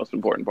probably the most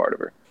important part of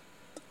her.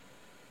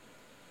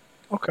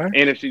 Okay.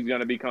 And if she's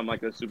gonna become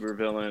like a super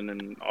villain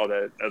and all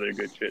that other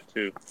good shit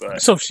too.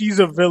 But so she's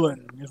a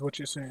villain, is what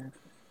you're saying?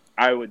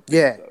 I would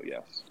think so,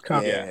 yes.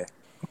 Yeah.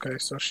 Okay,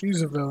 so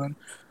she's a villain.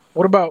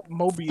 What about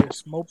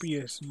Mobius,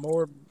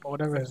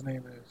 whatever his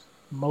name is?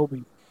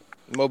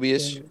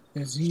 Mobius.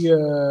 Is he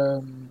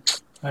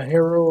a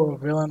hero or a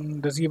villain?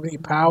 Does he have any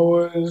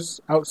powers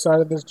outside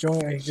of this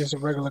joint? Or he's just a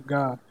regular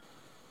guy?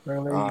 I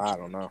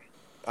don't know.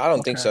 I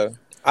don't think so.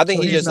 I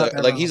think he's just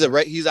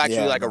he's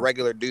actually like a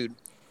regular dude.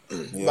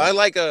 Yeah. But I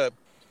like it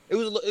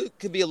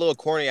could be a little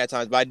corny at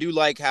times, but I do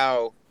like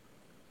how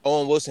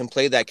Owen Wilson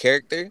played that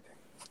character.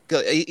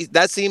 Cause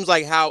that seems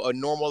like how a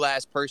normal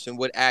ass person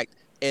would act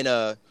in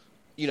a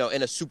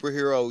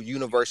superhero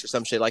universe or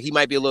some shit. Like he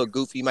might be a little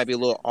goofy, he might be a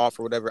little off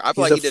or whatever. I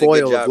feel like he did a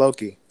good job. Of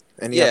Loki,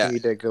 and I think he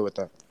did good with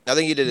that. I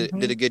think he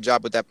did a good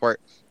job with that part.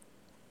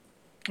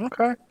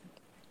 Okay.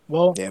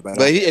 Well,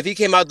 if he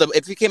came out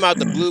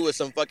the blue with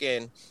some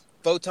fucking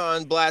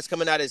photon blast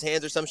coming out of his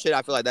hands or some shit,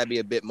 I feel like that'd be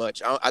a bit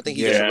much. I think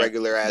he's just a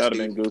regular ass dude.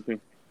 That'd been goofy.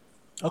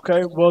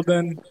 Okay, well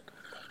then,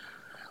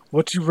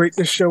 what you rate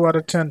this show out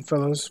of 10,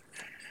 fellas?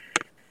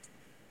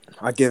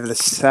 I give it a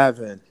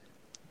 7.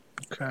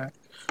 Okay.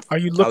 Are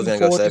you looking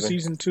forward to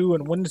season 2?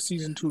 And when does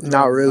season 2 drop?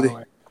 Not really.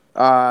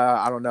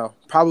 I don't know.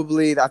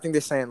 Probably, I think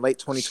they're saying late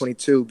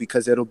 2022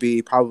 because it'll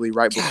be probably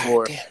right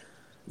before.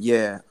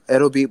 Yeah,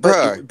 it'll be.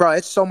 But bro,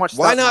 it's so much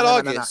stuff. Why not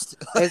August?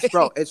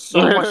 It's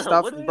so much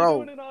stuff,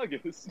 bro.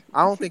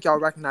 I don't think y'all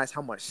recognize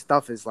how much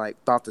stuff is like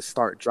about to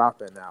start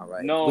dropping now.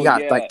 Like we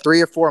got like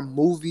 3 or 4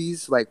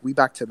 movies. Like we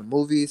back to the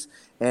movies,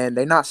 and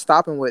they're not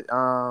stopping with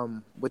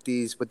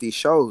these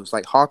shows.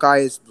 Like Hawkeye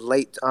is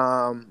late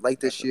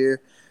this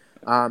year.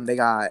 They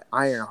got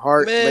Iron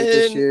Heart late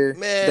this year.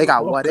 They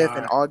got What If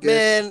in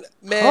August.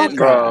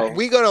 Bro.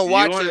 We gonna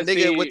watch a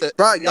nigga with the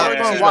bro. Y'all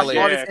gonna watch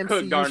all this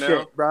MCU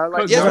shit, bro.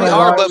 Like, yes, we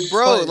are, but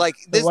bro, like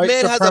this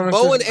man has a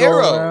bow and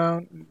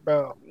arrow.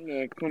 Bro.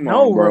 Yeah, come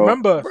on, bro.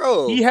 Remember,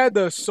 bro. He had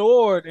the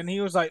sword, and he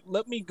was like,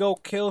 "Let me go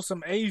kill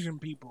some Asian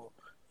people."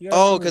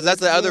 Because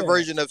that's the other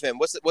version of him.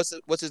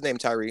 What's his name,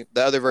 Tyree?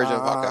 The other version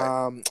of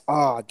Hawkeye.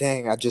 Oh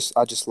dang, I just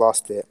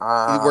lost it.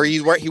 Where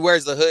he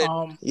wears the hood.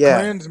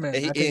 Klansman.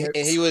 And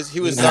he was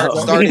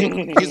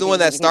starting. He's the one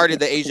that started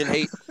the Asian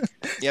hate.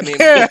 You know what I mean?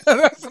 Yeah,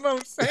 that's what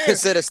I'm saying.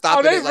 Instead of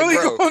stopping they it, like, really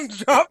bro, gonna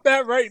drop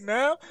that right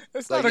now?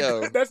 That's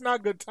like, that's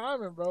not good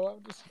timing, bro.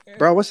 I'm just saying.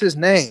 Bro, what's his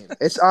name?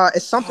 It's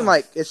something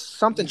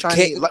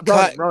Chinese.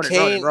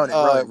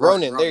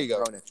 Ronin. There you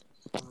go.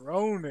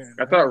 Ronin.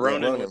 I thought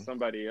Ronin was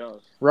somebody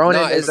else.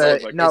 Ronin is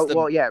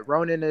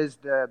Ronin is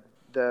the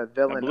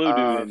villain blue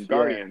dude in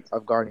Guardians.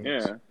 Of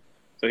Guardians. Yeah.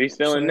 So he's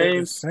still in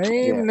names.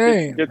 Same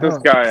name. Get this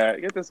guy out.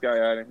 Get this guy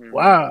out of here.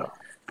 Wow.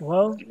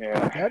 Well,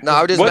 Yeah. No,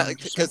 I'm just What-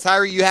 because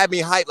Tyree, you had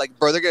me hyped. Like,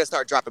 bro, they're gonna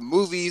start dropping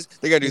movies.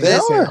 They're gonna do They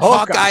this. are.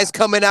 Hawkeye's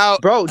coming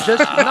out. Bro,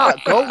 just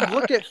go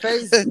look at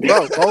phase.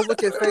 Bro, go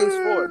look at phase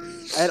 4.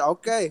 And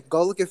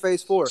go look at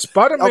phase 4.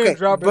 Spider-Man Okay,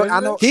 dropping. but I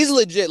know He's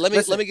legit. Let me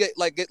Listen. get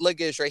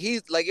it straight.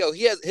 He's like, yo,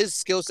 he has his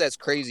skill set's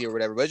crazy or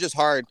whatever, but it's just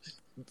hard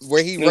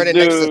where he This running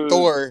next to dude-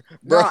 Thor,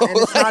 bro. No, and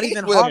it's not like,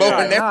 even with a bow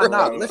Hawkeye. and arrow.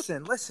 No.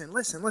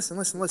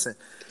 Listen.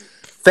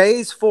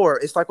 Phase 4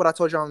 is like what I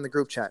told you all in the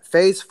group chat.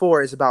 Phase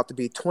 4 is about to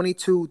be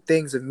 22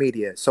 things of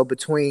media. So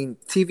between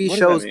TV What does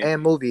shows that mean?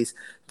 and movies,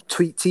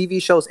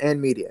 TV shows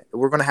and media,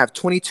 we're gonna have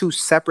 22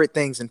 separate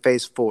things in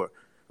phase 4,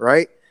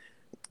 right?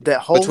 The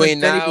whole Between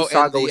Infinity now and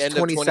Saga the was end of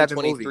 27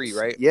 2023, movies,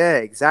 right? Yeah,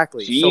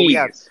 exactly. So we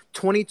have Jeez.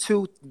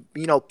 22,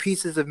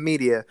 pieces of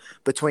media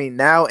between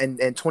now and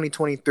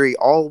 2023,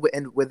 all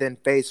within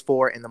phase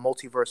 4 in the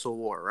multiversal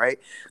war, right?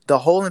 The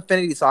whole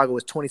Infinity Saga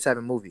was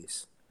 27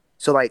 movies.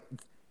 So like,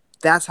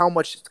 that's how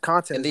much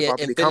content And is the about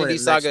to be coming. Infinity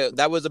in the next- Saga,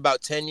 that was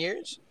about 10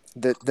 years.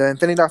 The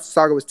Infinity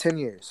Saga was 10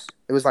 years.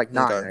 It was like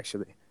 9 Okay.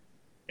 actually.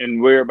 And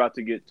we're about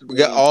to get. We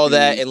got all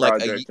that 22 in like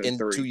projects in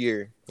 3. 2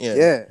 years.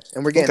 Yeah,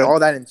 and we're getting Okay. all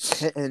that in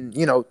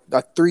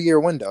a 3-year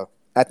window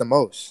at the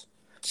most.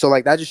 So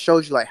like that just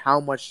shows you like how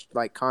much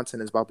like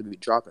content is about to be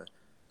dropping.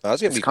 Oh,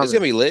 it's It's gonna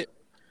be lit.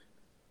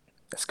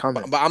 It's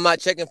coming. But I'm not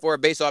checking for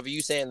it based off of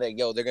you saying that,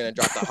 yo, they're gonna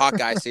drop the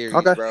Hawkeye series,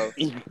 Okay. bro.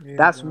 Yeah,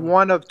 That's bro.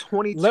 one of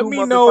 22. Let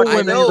me know I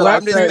when know. Black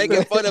I'm just Panther-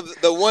 making fun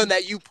of the one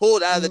that you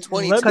pulled out of the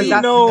 22. Let me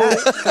that's know.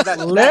 next, 'cause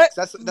that's Let next.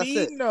 That's me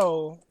it.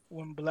 know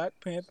when Black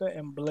Panther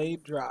and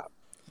Blade drop.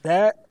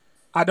 That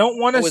I don't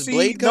want to Oh, is see.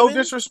 Blade No coming?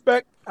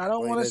 disrespect. I don't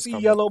Blade want to is see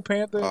coming. Yellow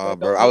Panther. Oh, That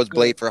bro, don't I look was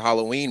Blade good. for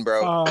Halloween,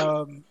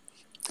 bro.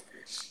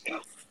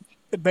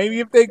 Maybe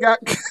if they got.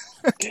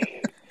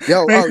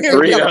 Yo, Maybe-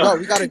 we gotta go.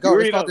 We gotta go.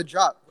 It's Burrito. about to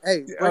drop.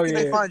 Hey, where Oh, can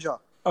yeah. they find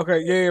y'all? Okay,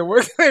 yeah.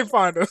 Where can they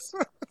find us?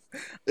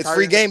 It's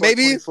free game,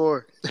 baby.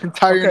 Tyrion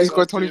Okay.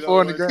 underscore 24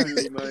 on the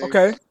ground.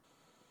 Okay.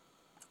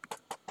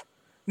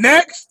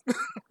 Next.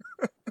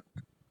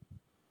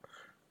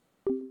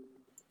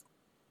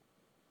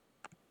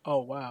 Oh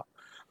wow.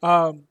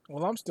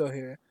 Well, I'm still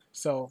here,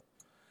 so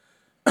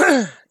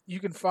you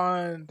can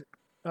find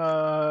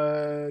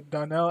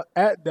Donnell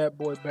at that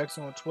boy Bex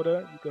on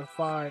Twitter. You can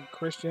find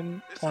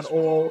Christian on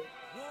all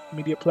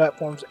media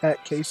platforms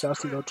at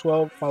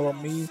KSaucedo12. Follow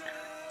me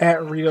at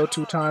Rido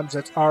 2 times.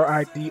 That's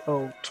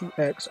RIDO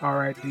 2X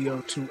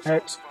RIDO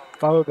 2X.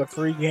 Follow the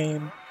Free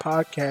Game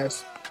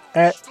Podcast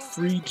at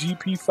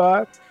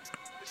FreeGP5.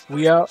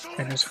 We out,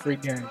 and it's free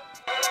game.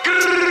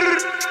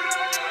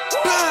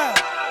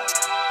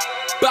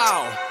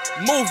 Bow,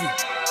 movie,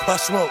 Pop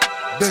Smoke,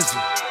 busy.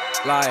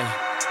 lie,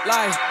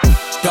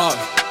 dog.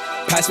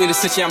 Pass me the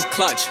city, I'm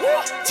clutch.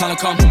 Tell him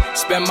come,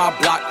 spend my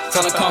block.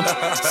 Tell him come,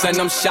 send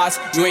them shots.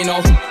 You ain't no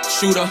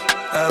shooter.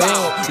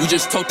 Bow, you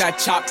just took that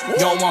chop. You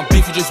don't want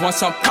beef, you just want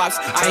some props.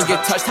 I ain't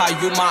get touched, how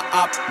you my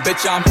op.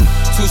 Bitch, I'm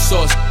too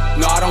sauce.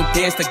 No, I don't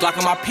dance, the Glock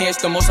in my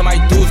pants. The most I might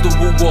do is the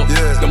woo walk.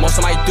 Yeah. The most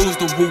I might do is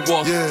the woo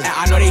walk. Yeah. And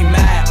I know they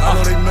mad. I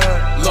know they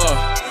mad. Look,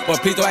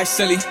 but please don't act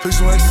silly. Please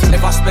don't act silly.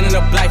 If I spin in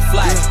a black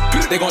flag,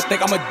 they gon'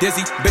 think I'm a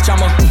dizzy. Bitch, I'm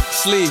a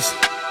sleaze.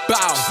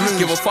 Bow, Sleaze.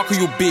 give a fuck who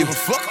you be.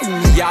 Fuck you.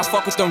 Yeah, I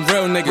fuck with them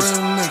real niggas.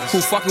 Real niggas.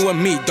 Who fucking with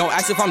me. Don't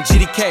ask if I'm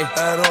GDK.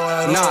 At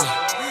all. Nah,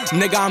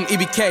 nigga, I'm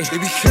EBK.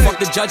 EBK. Fuck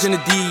the judge and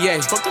the DEA.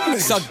 Fuck them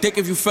niggas. Suck dick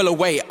if you feel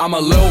away. I'm a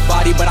little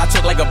body, but I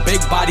talk like a big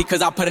body,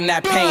 cause I put in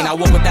that pain. I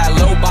walk with that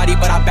little body,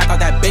 but I back out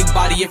that big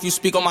body if you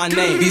speak on my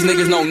name. These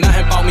niggas know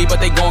nothing about me, but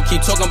they gon'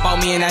 keep talking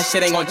about me, and that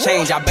shit ain't gon'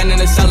 change. I been in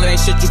the cellar,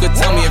 ain't shit you could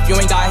tell me. If you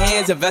ain't got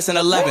hands, invest in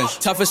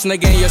 11s. Toughest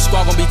nigga in your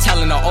squad gon' be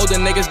telling the older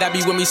niggas that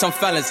be with me some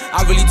fellas.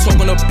 I really talk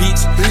on the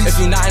beats. If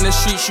you not in the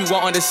streets, you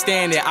won't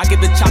understand it. I get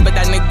the chopper,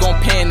 that nigga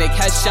gon' panic.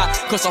 Headshot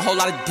cost a whole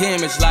lot of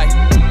damage, like.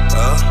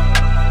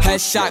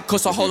 Headshot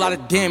cost a whole lot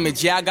of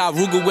damage. Yeah, I got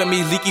Ruger with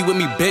me, Leaky with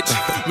me, bitch.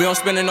 We don't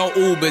spendin' no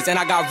Ubers. And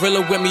I got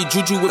Rilla with me,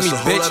 Juju with me, That's a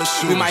whole lot of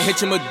bitch. We shooters. might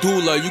hit your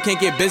medulla. You can't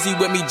get busy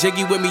with me,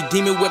 Jiggy with me,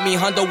 Demon with me,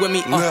 Hundo with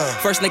me. Nah.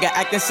 First nigga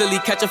acting silly,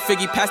 catch a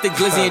figgy, pass the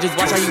glizzy, and just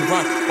watch how he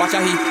run. Watch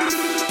how he.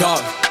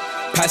 Dog.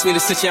 Pass me the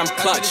city, I'm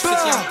clutch.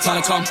 Tell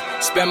him come,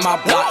 spend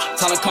my block.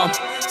 Tell him come,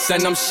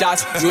 send them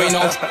shots. You ain't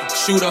no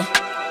shooter.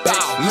 Bow.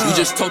 You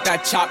just took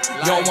that chop.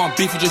 You don't want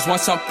beef, you just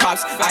want some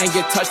props. I ain't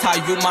get touched, how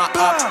you my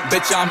up.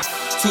 Bitch, I'm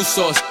too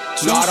sauce.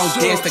 No, I don't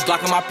dance, the Glock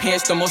in my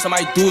pants. The most I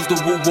might do is the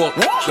woo walk.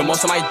 The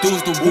most I might do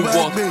is the woo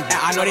walk. And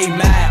I know they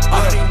mad.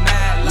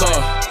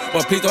 Look,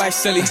 but please don't act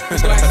silly.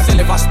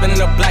 If I spin in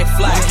a black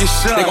flag, You get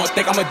shot. they gon'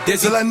 think I'm a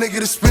dizzy. Till that nigga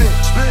to spin.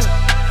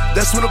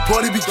 That's when the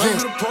party begin.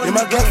 In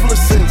my Glock full of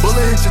sin, bullet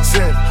hit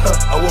your 10.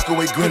 I walk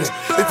away grinning.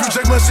 If you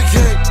check my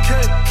shit,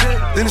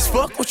 then it's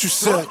fuck what you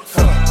said.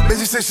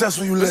 Busy 6 shots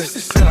when you live.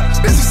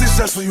 Busy 6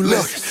 shots when you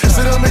live. Sit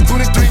down, make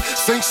 23,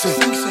 sing shit.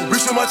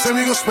 Reach for my time,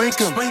 you gon' spank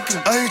him.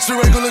 I ain't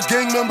your regular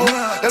gang member.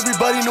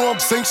 Everybody know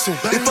I'm sanctioned.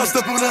 If I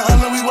step on the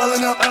island, we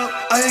wildin' out.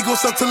 I ain't gon'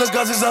 stop till the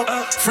guys is out.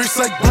 Freeze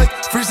like bike,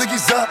 freeze like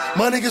he's out.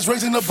 My niggas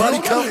raising the body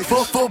count.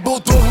 4-4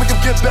 bulldog, make him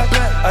get back.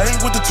 I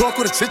ain't with the talk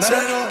or the chit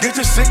chat. Get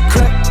your shit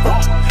cracked.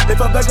 If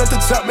I back at the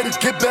top, man,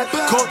 get back.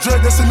 Call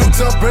drag, that's a new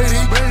Tom Brady.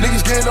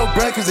 Niggas getting no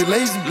brag cause they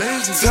lazy.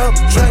 Top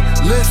track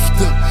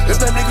lifter. If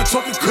that nigga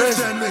talking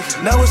crazy,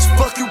 now it's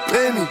fuck you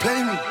pay me.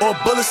 Or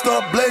bullets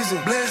start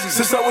blazing.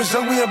 Since I was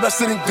young, we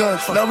invested in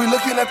guns. Now we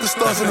looking at the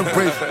stars in the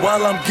break.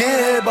 While I'm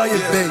getting head by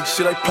your day.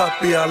 Shit like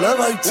Poppy, I love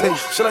how you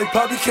taste. Shit like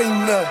Poppy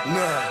can't nut.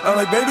 I'm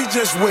like, baby,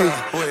 just wait.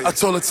 I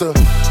told her to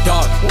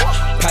dog,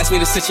 pass me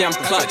the city, I'm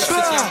clutch.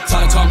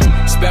 Tell him come,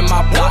 spend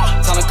my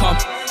block. Tell him come,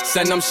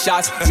 send them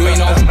shots. You ain't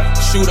no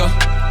shooter.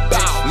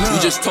 You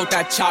just took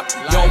that chop.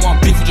 You don't want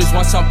beef, you just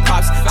want some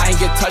props. I ain't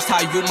get touched, how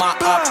you my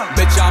op.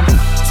 Bitch, I'm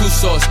too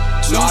sauce.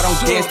 No, I don't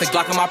dance, the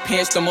Glock in my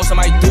pants. The most of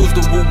my dudes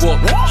do woo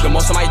walk. The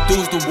most of my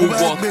dudes do woo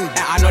walk. And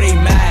I know they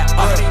mad.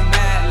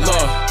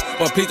 Look,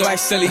 but please don't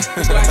act silly.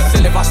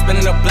 If I spin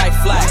in a black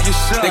flag,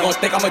 they gon'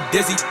 think I'm a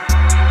dizzy.